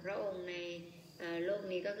าของพระองค์ในโลก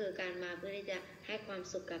นี้ก็คือการมาเพื่อที่จะให้ความ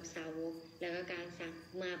สุขกับสาวกแล้วก็การ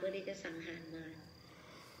มาเพื่อที่จะสังหารมา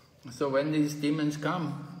So when these demons come,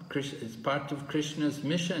 it's part of Krishna's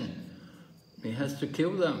mission. He has to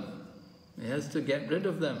kill them. He has to get rid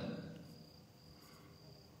of them.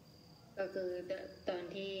 ก็คือตอน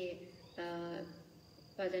ที่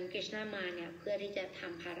พอคริชนามาเนี่ยเพื่อที่จะท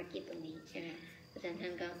ำภารกิจตรงนี้ใช่ไหมอาจารย์ท่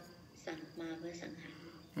านก็สั่งมาเพื่อสังหาร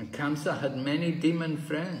And Kamsa had many demon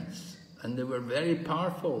friends, and they were very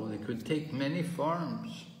powerful. They could take many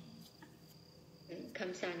forms. ค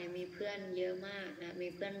ำสาปเนี่ยมีเพื่อนเยอะมากนะมี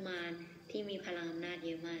เพื่อนมารที่มีพลังอำนาจเ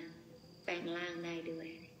ยอะมากแปลงร่างได้ด้วย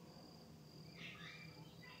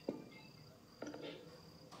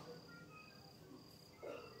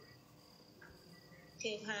So เค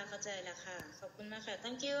ค่ะเข้าใจแล้วค่ะขอบคุณมากค่ะ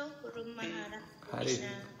thank you กุมหาราช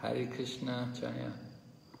Hare Krishna Jaya.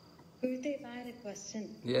 Gurudev, I had a question.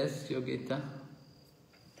 Yes, Yogita.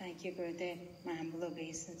 Thank you, Gurudev. My humble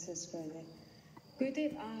obeisances, Gurudev.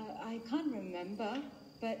 Gurudev, I can't remember,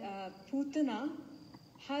 but Putana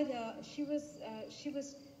had she was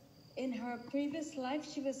in her previous life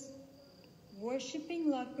she was worshipping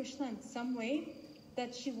Lord Krishna in some way that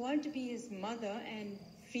she wanted to be his mother and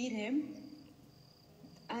feed him.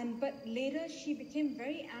 But later she became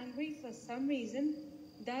very angry for some reason.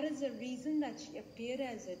 That is the reason that she appeared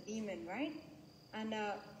as a demon, right? And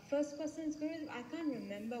first person is Guru, I can't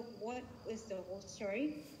remember what is the whole story.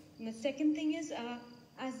 And the second thing is,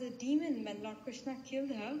 as a demon, when Lord Krishna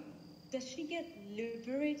killed her, does she get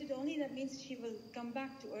liberated only? That means she will come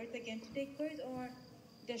back to earth again to take birth, or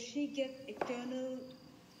does she get eternal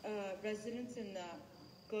residence in the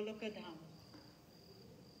Goloka Dham?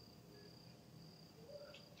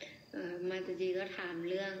 มาตจีก็ถาม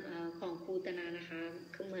เรื่องของภูตนานะคะ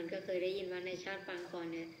คือเหมือนก็เคยได้ยินว่าในชาติปางก่อน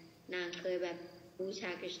เนี่ยนางเคยแบบบูชา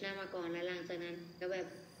คริชนามาก่อนแล้วหลังจากนั้นก็แบบ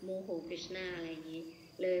โมโหคริชนาอะไรอย่างนี้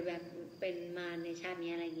เลยแบบเป็นมาในชาติ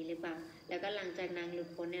นี้อะไรอย่างนี้หรือเปล่าแล้วก็หลังจากนางหลุด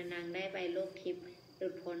พ้นเนี่ยนางได้ไปโลกทิพย์หลุ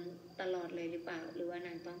ดพ้นตลอดเลยหรือเปล่าหรือว่าน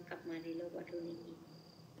างต้องกลับมาในโลกวัตถุนี้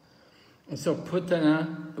So Putana,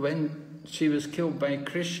 when she was killed by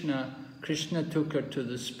Krishna, Krishna took her to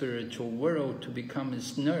the spiritual world to become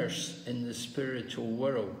his nurse in the spiritual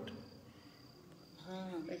world.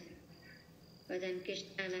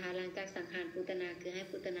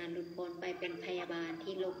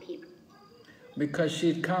 Because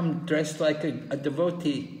she'd come dressed like a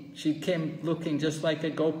devotee. She came looking just like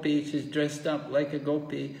a gopi. She's dressed up like a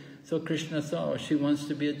gopi. So Krishna saw she wants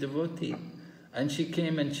to be a devotee. And she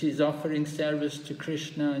came and she's offering service to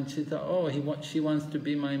Krishna, and she thought, oh, she wants to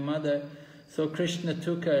be my mother. So Krishna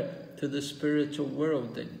took her to the spiritual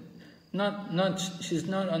world. She's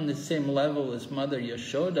not on the same level as Mother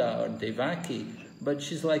Yashoda or Devaki, but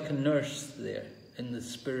she's like a nurse there in the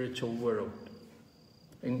spiritual world,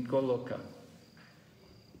 in Goloka.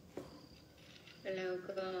 แล้ว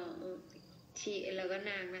ก็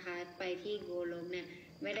นางนะคะไปที่โกโลกเนี่ย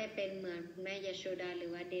ไม่ได้เป็นเหมือนแม่ยโชดาหรื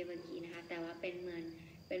อว่าเดวกีนะคะแต่ว่าเป็นเหมือ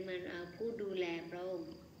นผู้ดูแลพระอง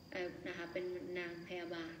ค์นะคะเป็นนางพยา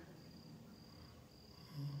บาล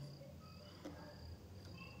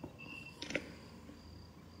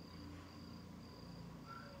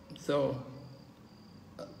So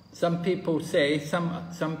some people say,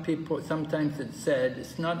 some people, sometimes it's said,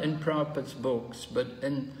 it's not in Prabhupada's books, but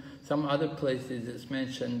in some other places it's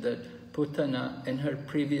mentioned that Putana, in her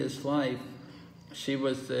previous life, she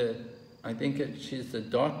was she's the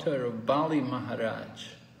daughter of Bali Maharaj,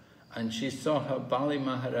 and she saw how Bali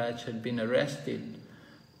Maharaj had been arrested.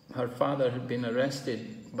 Her father had been arrested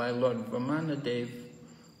by Lord Vamanadev,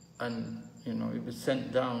 and he was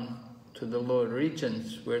sent down to the lower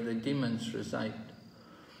regions where the demons reside.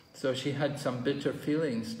 So she had some bitter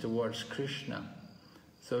feelings towards Krishna.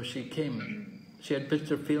 So she had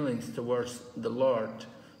bitter feelings towards the Lord,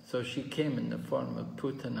 so she came in the form of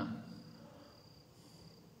Putana.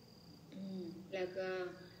 แล้วก็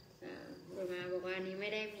มาบอกว่านี้ไม่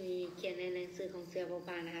ได้มีเขียนในหนังสือของเสือโบป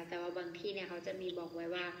านะคะแต่ว่าบางที่เนี่ยเขาจะมีบอกไว้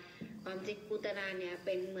ว่าความจริงพุตนาเนี่ยเ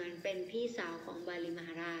ป็นเหมือนเป็นพี่สาวของบาลีมห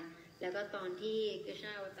าราชแล้วก็ตอนที่กฤษณ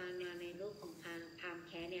าอวตารมาในรูปของพราหมณ์แ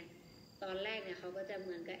ค้เนี่ยตอนแรกเนี่ยเขาก็จะเห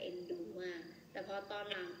มือนกับเอ็นดูมากแต่พอตอน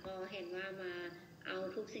หลังพอเห็นว่ามาเอา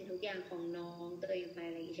ทุกสิ่งทุกอย่างของน้องตัวเองไป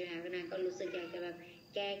อะไรอย่างนี้ใช่ไหมคะนางก็รู้สึกอยากจะแบบ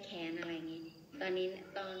แก้แค้นอะไรอย่างนี้ตอนนี้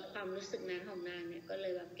ตอนความรู้สึกนั้นของนางเนี่ยก็เล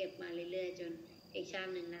ยแบบเก็บมาเรื่อยๆจนอีกชา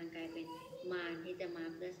ติหนึ่งนางกลายเป็นมารที่จะมา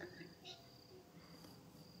เพื่อสังหาร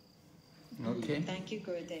Okay. Thank you,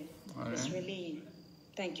 Gurudev. Right. It's really,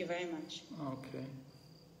 thank you very much. Okay.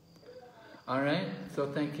 All right. So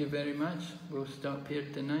thank you very much. We'll stop here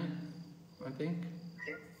tonight, I think.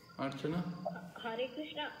 Archana? Hare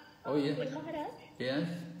Krishna. Oh, yes. Guru Maharaj? Yes.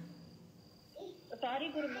 Sorry,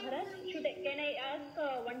 Guru Maharaj. Can I ask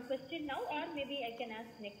one question now, or maybe I can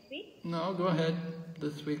ask next week? No, go ahead.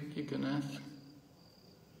 This week you can ask.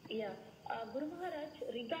 Yeah. Guru Maharaj,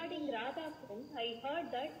 regarding Radha Kund, I heard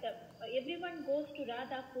that everyone goes to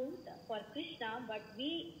Radha Kund for Krishna, but we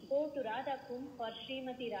go to Radha Kund for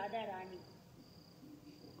Srimati Radha Rani.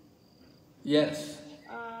 Yes.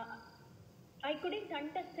 I couldn't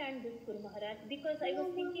understand this, Guru Maharaj, because I was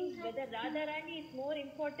thinking whether Radha Rani is more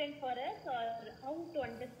important for us, or how to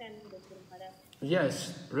understand this, Guru Maharaj. Yes,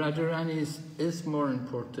 Radharani is more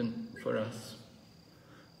important for us.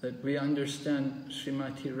 That we understand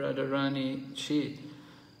Srimati Radharani, she's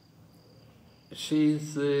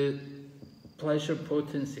the pleasure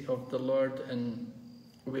potency of the Lord, and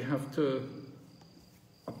we have to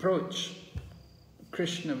approach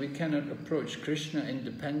Krishna, we cannot approach Krishna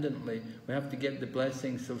independently. We have to get the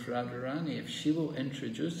blessings of Radharani. If she will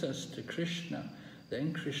introduce us to Krishna, then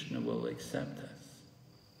Krishna will accept us.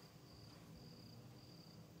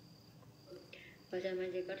 เพราะฉะนั้นมัน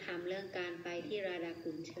ก็ถามเรื่องการไปที่ราดา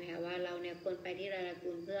กุลใช่ไหมคะว่าเราเนี่ยควรไปที่ราดา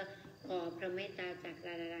กุลเพื่อขอพระเมตตาจากร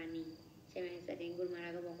าดาราณีใช่ไหมแสดงกุลมารา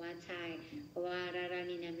ก็บอกว่าใช่เพราะว่าราดารา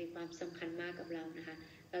ณีเนี่ยมีความสำคัญมากกับเรานะคะ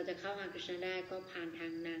เราจะเข้าหา Krishna ได้ก็ผ่านทา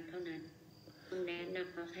งนางเท่านั้นต้องแนะน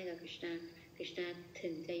ำเราให้กับ Krishna ถึ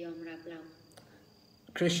งจะยอมรับเรา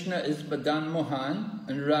Krishna is Madan Mohan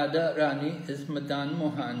and Radha Rani is Madan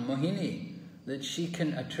Mohan Mohini, that she can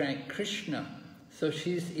attract Krishna. So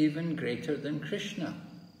she's even greater than Krishna.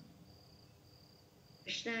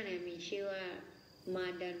 Krishna เนี่ยมีชื่อว่ามา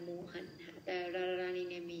ดันโมหันแต่ราราณี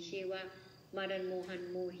เนี่ยมีชื่อว่ามาดันโมหัน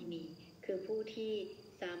โมหินีคือผู้ที่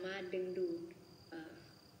สามารถดึงดูด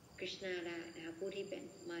Krishna ได้นะคะผู้ที่เป็น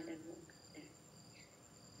มาดันโมหันได้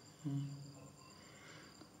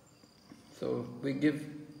So we give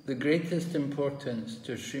the greatest importance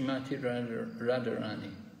to Srimati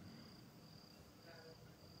Radharani.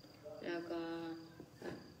 แล้วก็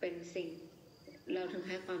เป็นสิ่งเราถึงใ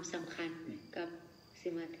ห้ความสำคัญกับสิ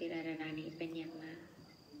มาธิราราณีเป็นอย่างมาก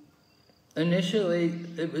Initially,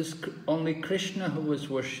 it was only Krishna who was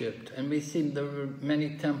worshipped, and we see there were many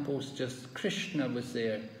temples just Krishna was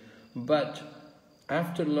there. But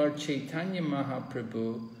after Lord Chaitanya Mahaprabhu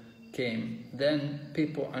came, then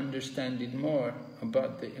people understood more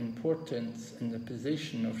about the importance and the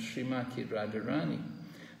position of Srimati Radharani.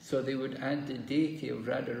 So they would add the deity of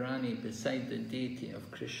Radharani beside the deity of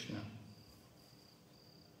Krishna.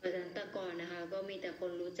 เพราะฉะนั้นแต่ก่อนนะคะก็มีแต่ค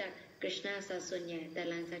นรู้จักกฤษณาซะส่วนใหญ่แต่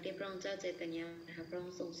หลังจากที่พระองค์เจ้าเจตญานะคะพระอง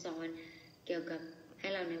ค์ทรงสอนเกี่ยวกับให้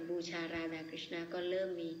เราเนี่ยบูชาราดากฤษณาก็เริ่ม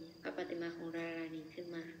มีพระปฏิมาของราราณีขึ้น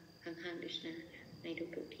มาข้างๆกฤษณาใน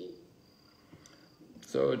ทุกๆที่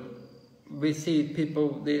So we see people,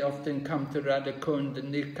 they often come to Radhakund and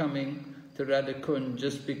they're coming to Radhakund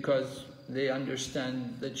just because they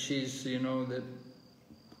understand that she's, that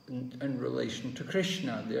in relation to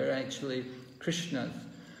Krishna. They're actually Krishnas.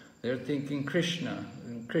 They're thinking Krishna,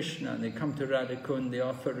 and they come to Radhakund, they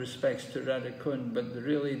offer respects to Radhakund, but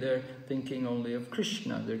really they're thinking only of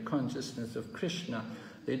Krishna, their consciousness of Krishna.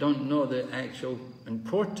 They don't know the actual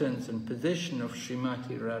importance and position of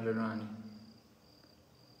Srimati Radharani.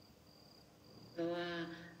 เพราะว่า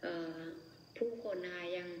ผู้คนนะคะ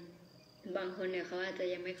ยังบางคนเนี่ยเขาอาจจะ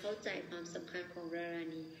ยังไม่เข้าใจความสำคัญของรารา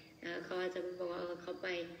ณีเขาอาจจะบอกว่าเขาไป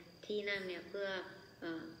ที่นั่นเนี่ยเพื่อ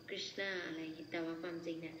กฤษณาอะไรอย่างนี้แต่ว่าความจ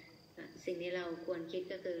ริงเนี่ยสิ่งที่เราควรคิด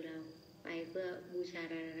ก็คือเราไปเพื่อบูชา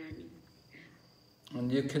ราราณี And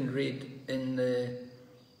you can read in the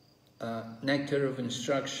Nectar of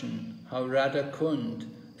Instruction how Radhakund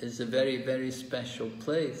is a very, very special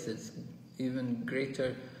place. It's even greater,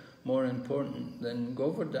 more important than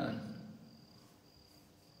Govardhan.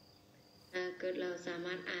 เกิดเราสาม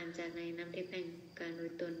ารถอ่านจากในน้ำทิพย์แห่งการโด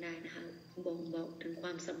ยตนได้นะคะบ่งบอกถึงคว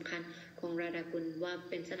ามสำคัญของราดากุลว่า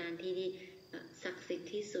เป็นสถานที่ที่ศักดิ์สิทธิ์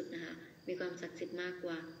ที่สุดนะคะมีความศักดิ์สิทธิ์มากก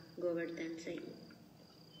ว่าโกวาร์ดันซะอีก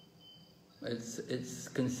It's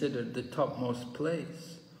considered the topmost place,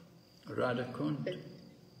 Radhakund.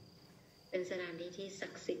 เป็นสถานที่ที่ศั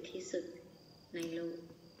กดิ์สิทธิ์ที่สุดในโลก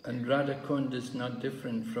And Radhakund is not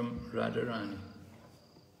different from Radharani.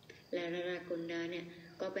 และราดากุลดาเนี่ย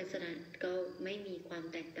ก็เป็นสถานก็ไม่มีความ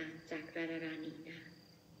แตกต่างจากราดาราณีนะคะ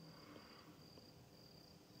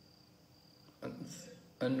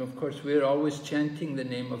And of course we're always chanting the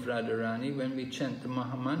name of Radharani when we chant the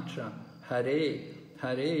Mahamantra. Hare.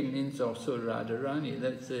 Hare means also Radharani.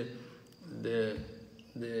 That's the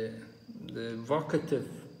vocative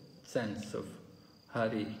sense of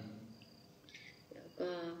Hari.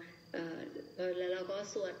 แล้วเราก็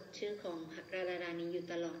สวดชื่อของราดาราณีอยู่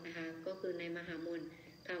ตลอดนะคะก็คือในมหามนต์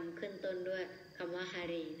คำขึ้นต้นด้วยคำว่าฮา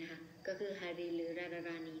รีนะคะก็คือฮารีหรือราดาร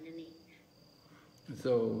าณีนั่นเอง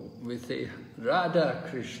So we say Radha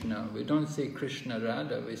Krishna. We don't say Krishna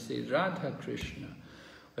Radha. We say Radha Krishna.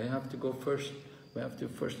 We have to go first. We have to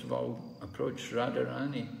first of all approach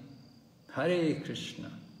Radharani. Hare Krishna.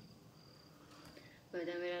 เ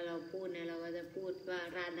วลาเราพูดเนี่ยเราก็จะพูดว่า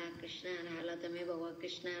ราดาคริชนานะคะเราจะไม่บอกว่าคริ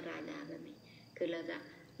ชนาราดาแบบนี้คือเราจะ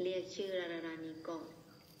เรียกชื่อราดาราณีก่อน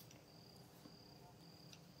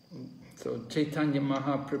So Chaitanya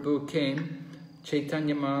Mahaprabhu came.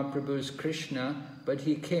 Chaitanya Mahaprabhu is Krishna, but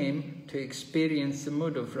he came to experience the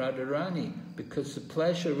mood of Radharani because the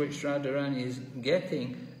pleasure which Radharani is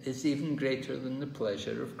getting is even greater than the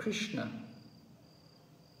pleasure of Krishna.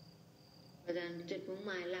 เพราะฉะนั้นจุดมุ่งห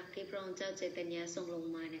มายหลักที่พระองค์เจ้าเจตญาทรงลง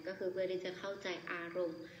มาเนี่ยก็คือเพื่อที่จะเข้าใจอาร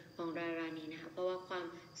มณ์ข ของรารานีนะคะเพราะว่าความ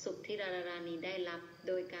สุขที่รารานีได้รับ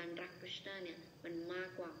โดยการรักคริชนาเนี่ยมันมาก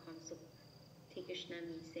กว่าความสุขที่คริชนา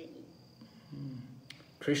มีเสียอีก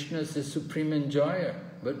Krishna is the supreme enjoyer,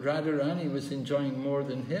 but Radharani was enjoying more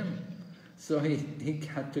than him. So he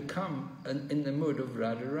had to come in the mood of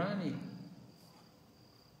Radharani.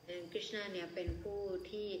 คริชนาเนี่ยเป็นผู้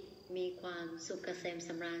ที่มีความสุขเกษมส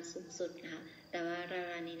ำราญสูงสุดนะคะแต่ว่ารา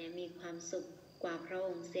รานีเนี่ยมีความสุขกว่าพระอ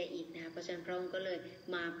งค์เสียอีกนะคะเพราะฉะนั้นพระองค์ก็เลย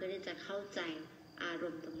มาเพื่อที่จะเข้าใจอาร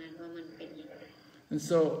มณ์ตรงนั้นว่ามันเป็นอย่างไร And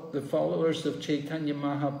so the followers of Chaitanya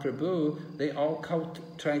Mahaprabhu, they all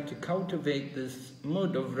try to cultivate this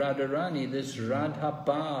mood of Radharani, this Radha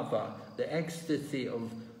Bhava, the ecstasy of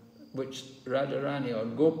which Radharani, or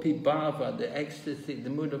Gopi Bhava, the ecstasy, the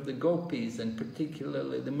mood of the gopis, and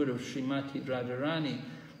particularly the mood of Srimati Radharani,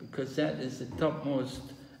 because that is the topmost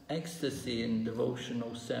ecstasy in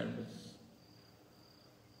devotional service.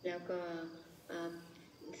 แล้วก็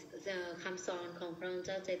คำสอนของพระองค์เ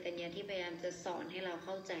จ้าใจตญาที่พยายามจะสอนให้เราเ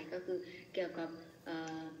ข้าใจก็คือเกี่ยวกับ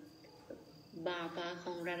บาปะข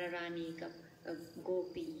องรารานีกับโก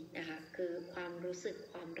ปีนะคะคือความรู้สึก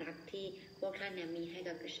ความรักที่พวกท่านเนี่ยมีให้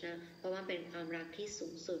กับกฤษณะเพราะว่าเป็นความรักที่สู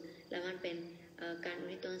งสุดและมันเป็นการอุ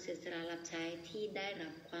ทิศตนเสียสละรับใช้ที่ได้รั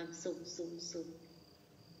บความสุขสูงสุด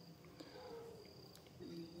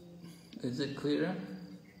Is it clearer?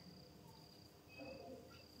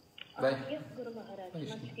 Yes, Guru Maharaj,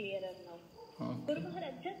 much clearer now. Okay. Guru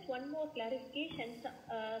Maharaj, just one more clarification.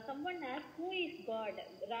 Someone asked, who is God,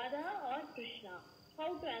 Radha or Krishna? How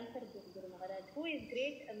to answer this, Guru Maharaj? Who is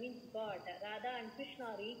great means God? Radha and Krishna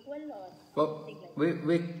are equal or something like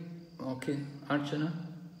that? Okay, Archana?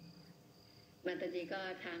 บัตจีก็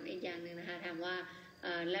ถามอีกอย่างหนึ่งนะคะถามว่า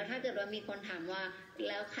แล้วถ้าเกิดว่ามีคนถามว่าแ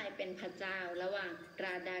ล้วใครเป็นพระเจ้าระหว่างร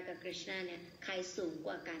าดากับกฤษณะเนี่ยใครสูงก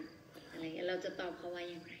ว่ากันอะไรเราจะตอบเขาว่า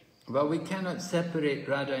อย่างไร Well, we cannot separate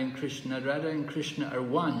Radha and Krishna. Radha and Krishna are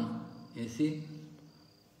one, you see,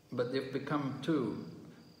 but they've become two.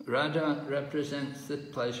 Radha represents the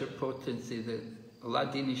pleasure potency, the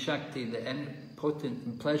Ladini Shakti, the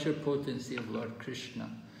pleasure potency of Lord Krishna.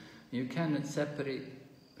 You cannot separate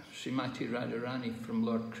Srimati Radharani from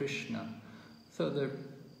Lord Krishna. So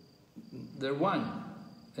they're one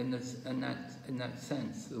in that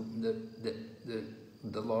sense.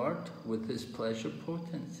 The Lord with His pleasure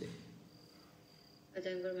potency. อาจ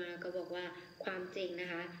ารย์กุลมาก็บอกว่าความจริงนะ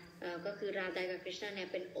คะก็คือราดากับคริชนาเนี่ย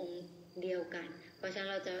เป็นองค์เดียวกันเพราะฉะนั้น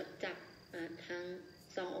เราจะจับทั้ง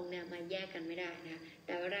สององค์เนี่ยมาแยกกันไม่ได้นะคะแ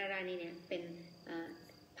ต่ว่ารานีเนี่ยเป็น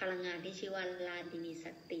พลังงานที่ชื่อว่าลาดินี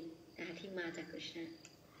สัตตินะคะที่มาจากคริชนา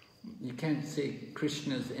You can't say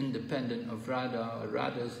Krishna is independent of Radha or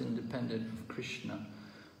Radha is independent of Krishna.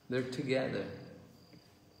 They're together.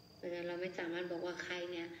 เราไม่สามารถบอกว่าใคร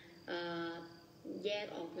เนี่ยแยก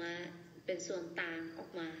ออกมาเป็นส่วนต่างออก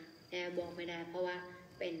มาบอกไม่ได้เพราะว่า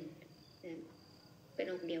เป็น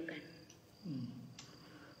องค์เดียวกัน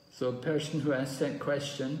So a person who asks that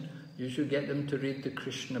question, you should get them to read the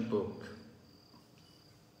Krishna book.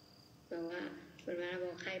 แปลว่าเวลาบ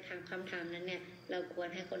อกใครถามคำถามนั้นเนี่ยเราควร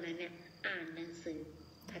ให้คนนั้นเนี่ยอ่านหนังสือ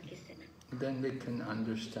พระกิษณะ Then they can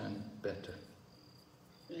understand better.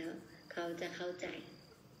 แล้วเขาจะเข้าใจ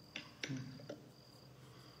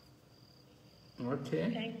Okay.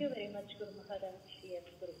 Thank you very much, Guru Maharaj. Yes,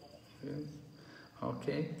 Guru Maharaj. Yes.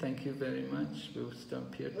 Okay, thank you very much. We'll stop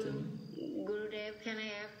here tonight. Gurudev, can I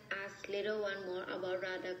ask little one more about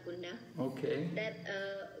Radha Kunda? Okay. That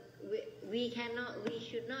we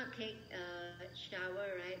should not take shower,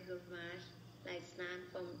 right, Guru Maharaj? Like snan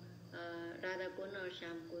from Radha Kund or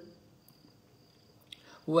Sham Kund?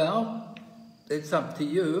 Well, it's up to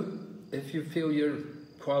you. If you feel you're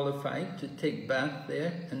qualified to take bath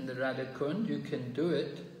there in the Radha Kund, you can do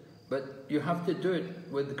it, but you have to do it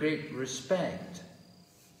with great respect.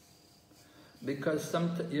 Because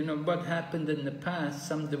what happened in the past,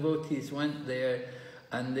 some devotees went there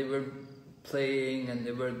and they were playing and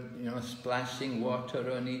they were, splashing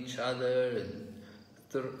water on each other and,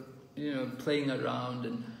 playing around.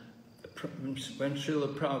 And when Srila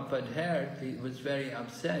Prabhupada heard, he was very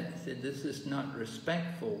upset. He said, this is not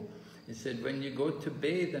respectful. He said, when you go to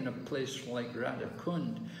bathe in a place like Radha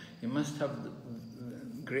Kund, you must have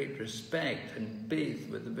great respect and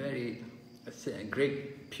bathe with a very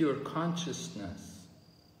great pure consciousness.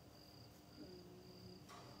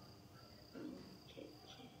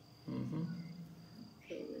 Mm-hmm.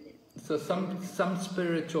 So some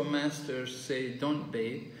spiritual masters say don't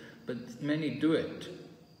bathe, but many do it.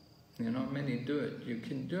 Many do it. You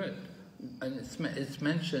can do it. And it's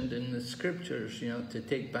mentioned in the scriptures, to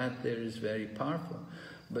take bath there is very powerful.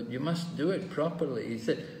 But you must do it properly. He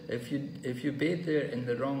said, if you bathe there in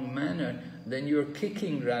the wrong manner, then you're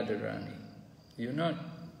kicking Radharani. You're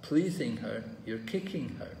not pleasing her, you're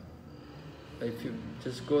kicking her. If you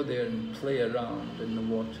just go there and play around in the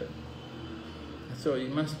water. So you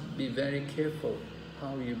must be very careful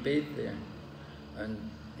how you bathe there. And,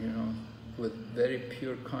 you know, with very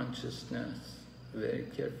pure consciousness, very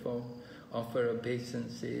careful, offer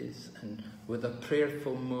obeisances, and with a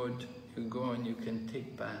prayerful mood, you go and you can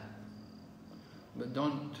take bath. But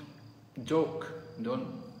don't joke,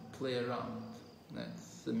 don't play around.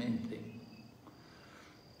 That's the main thing.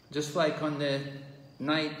 Just like on the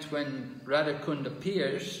night when Radhakund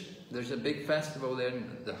appears, there's a big festival there,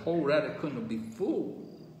 and the whole Radhakund will be full.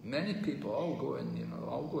 Many people all go in, you know,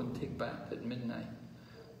 all go and take bath at midnight,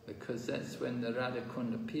 because that's when the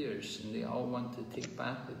Radhakund appears, and they all want to take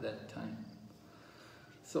bath at that time.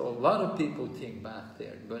 So a lot of people take bath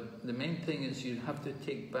there, but the main thing is you have to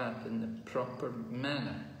take bath in the proper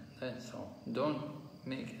manner. That's all. Don't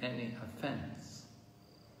make any offense.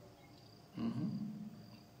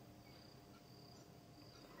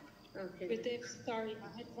 Okay. Gurudev, sorry,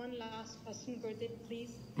 I had one last question, Gurudev,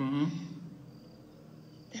 please.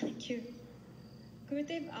 Thank you.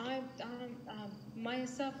 Gurudev,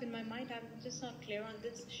 myself, in my mind, I'm just not clear on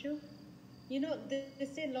this issue. You know, they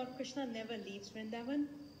say Lord Krishna never leaves Vrindavan.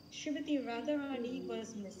 Srimati Radharani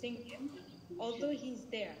was missing him, although he's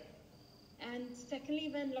there. And secondly,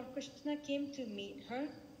 when Lord Krishna came to meet her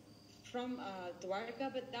from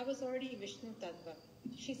Dwarka, but that was already Vishnu Tattva,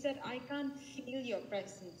 she said, I can't feel your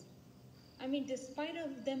presence. I mean, despite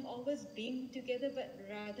of them always being together, but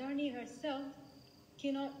Radharani herself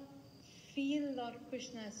cannot feel Lord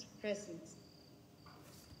Krishna's presence.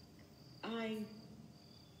 I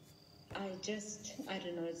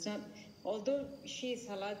don't know, it's not, although she is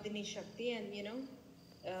Haladini Shakti and, you know,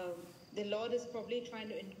 the Lord is probably trying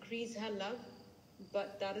to increase her love,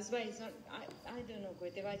 but that is why it's not, I don't know,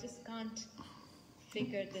 Gurudev, I just can't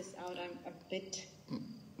figure this out. I'm a bit...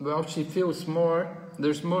 Well, she feels more,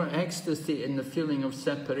 there's more ecstasy in the feeling of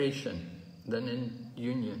separation than in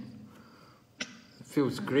union.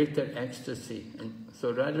 Feels greater ecstasy. And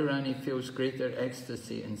so Radharani feels greater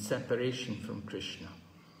ecstasy in separation from Krishna.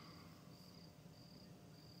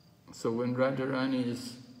 So when Radharani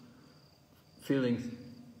is feeling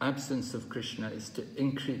absence of Krishna, is to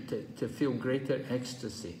increase, to feel greater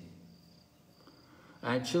ecstasy.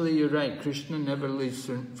 Actually, you're right, Krishna never leaves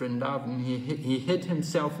Vrindavan. He hid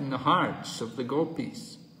himself in the hearts of the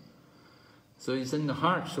gopis. So he's in the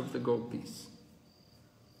hearts of the gopis.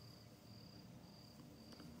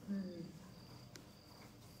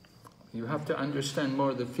 You have to understand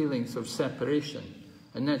more the feelings of separation,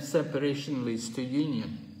 and that separation leads to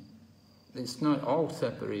union. It's not all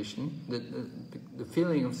separation. The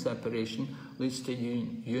feeling of separation leads to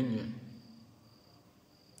union.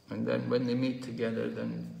 And then when they meet together,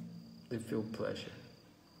 then they feel pleasure.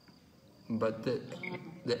 But the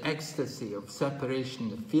ecstasy of separation,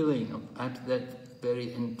 the feeling of that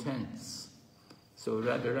very intense. So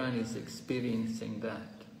Radharani is experiencing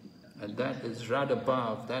that. And that is Radha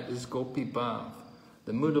Bhav, that is Gopi Bhav.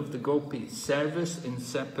 The mood of the gopis, service in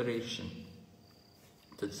separation.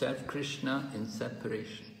 To serve Krishna in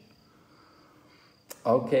separation.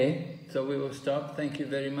 Okay, so we will stop. Thank you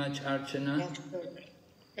very much, Archana.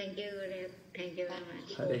 Thank you, Gurudev. Thank you very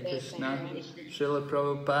much. Hare Krishna. Srila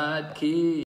Prabhupada ki.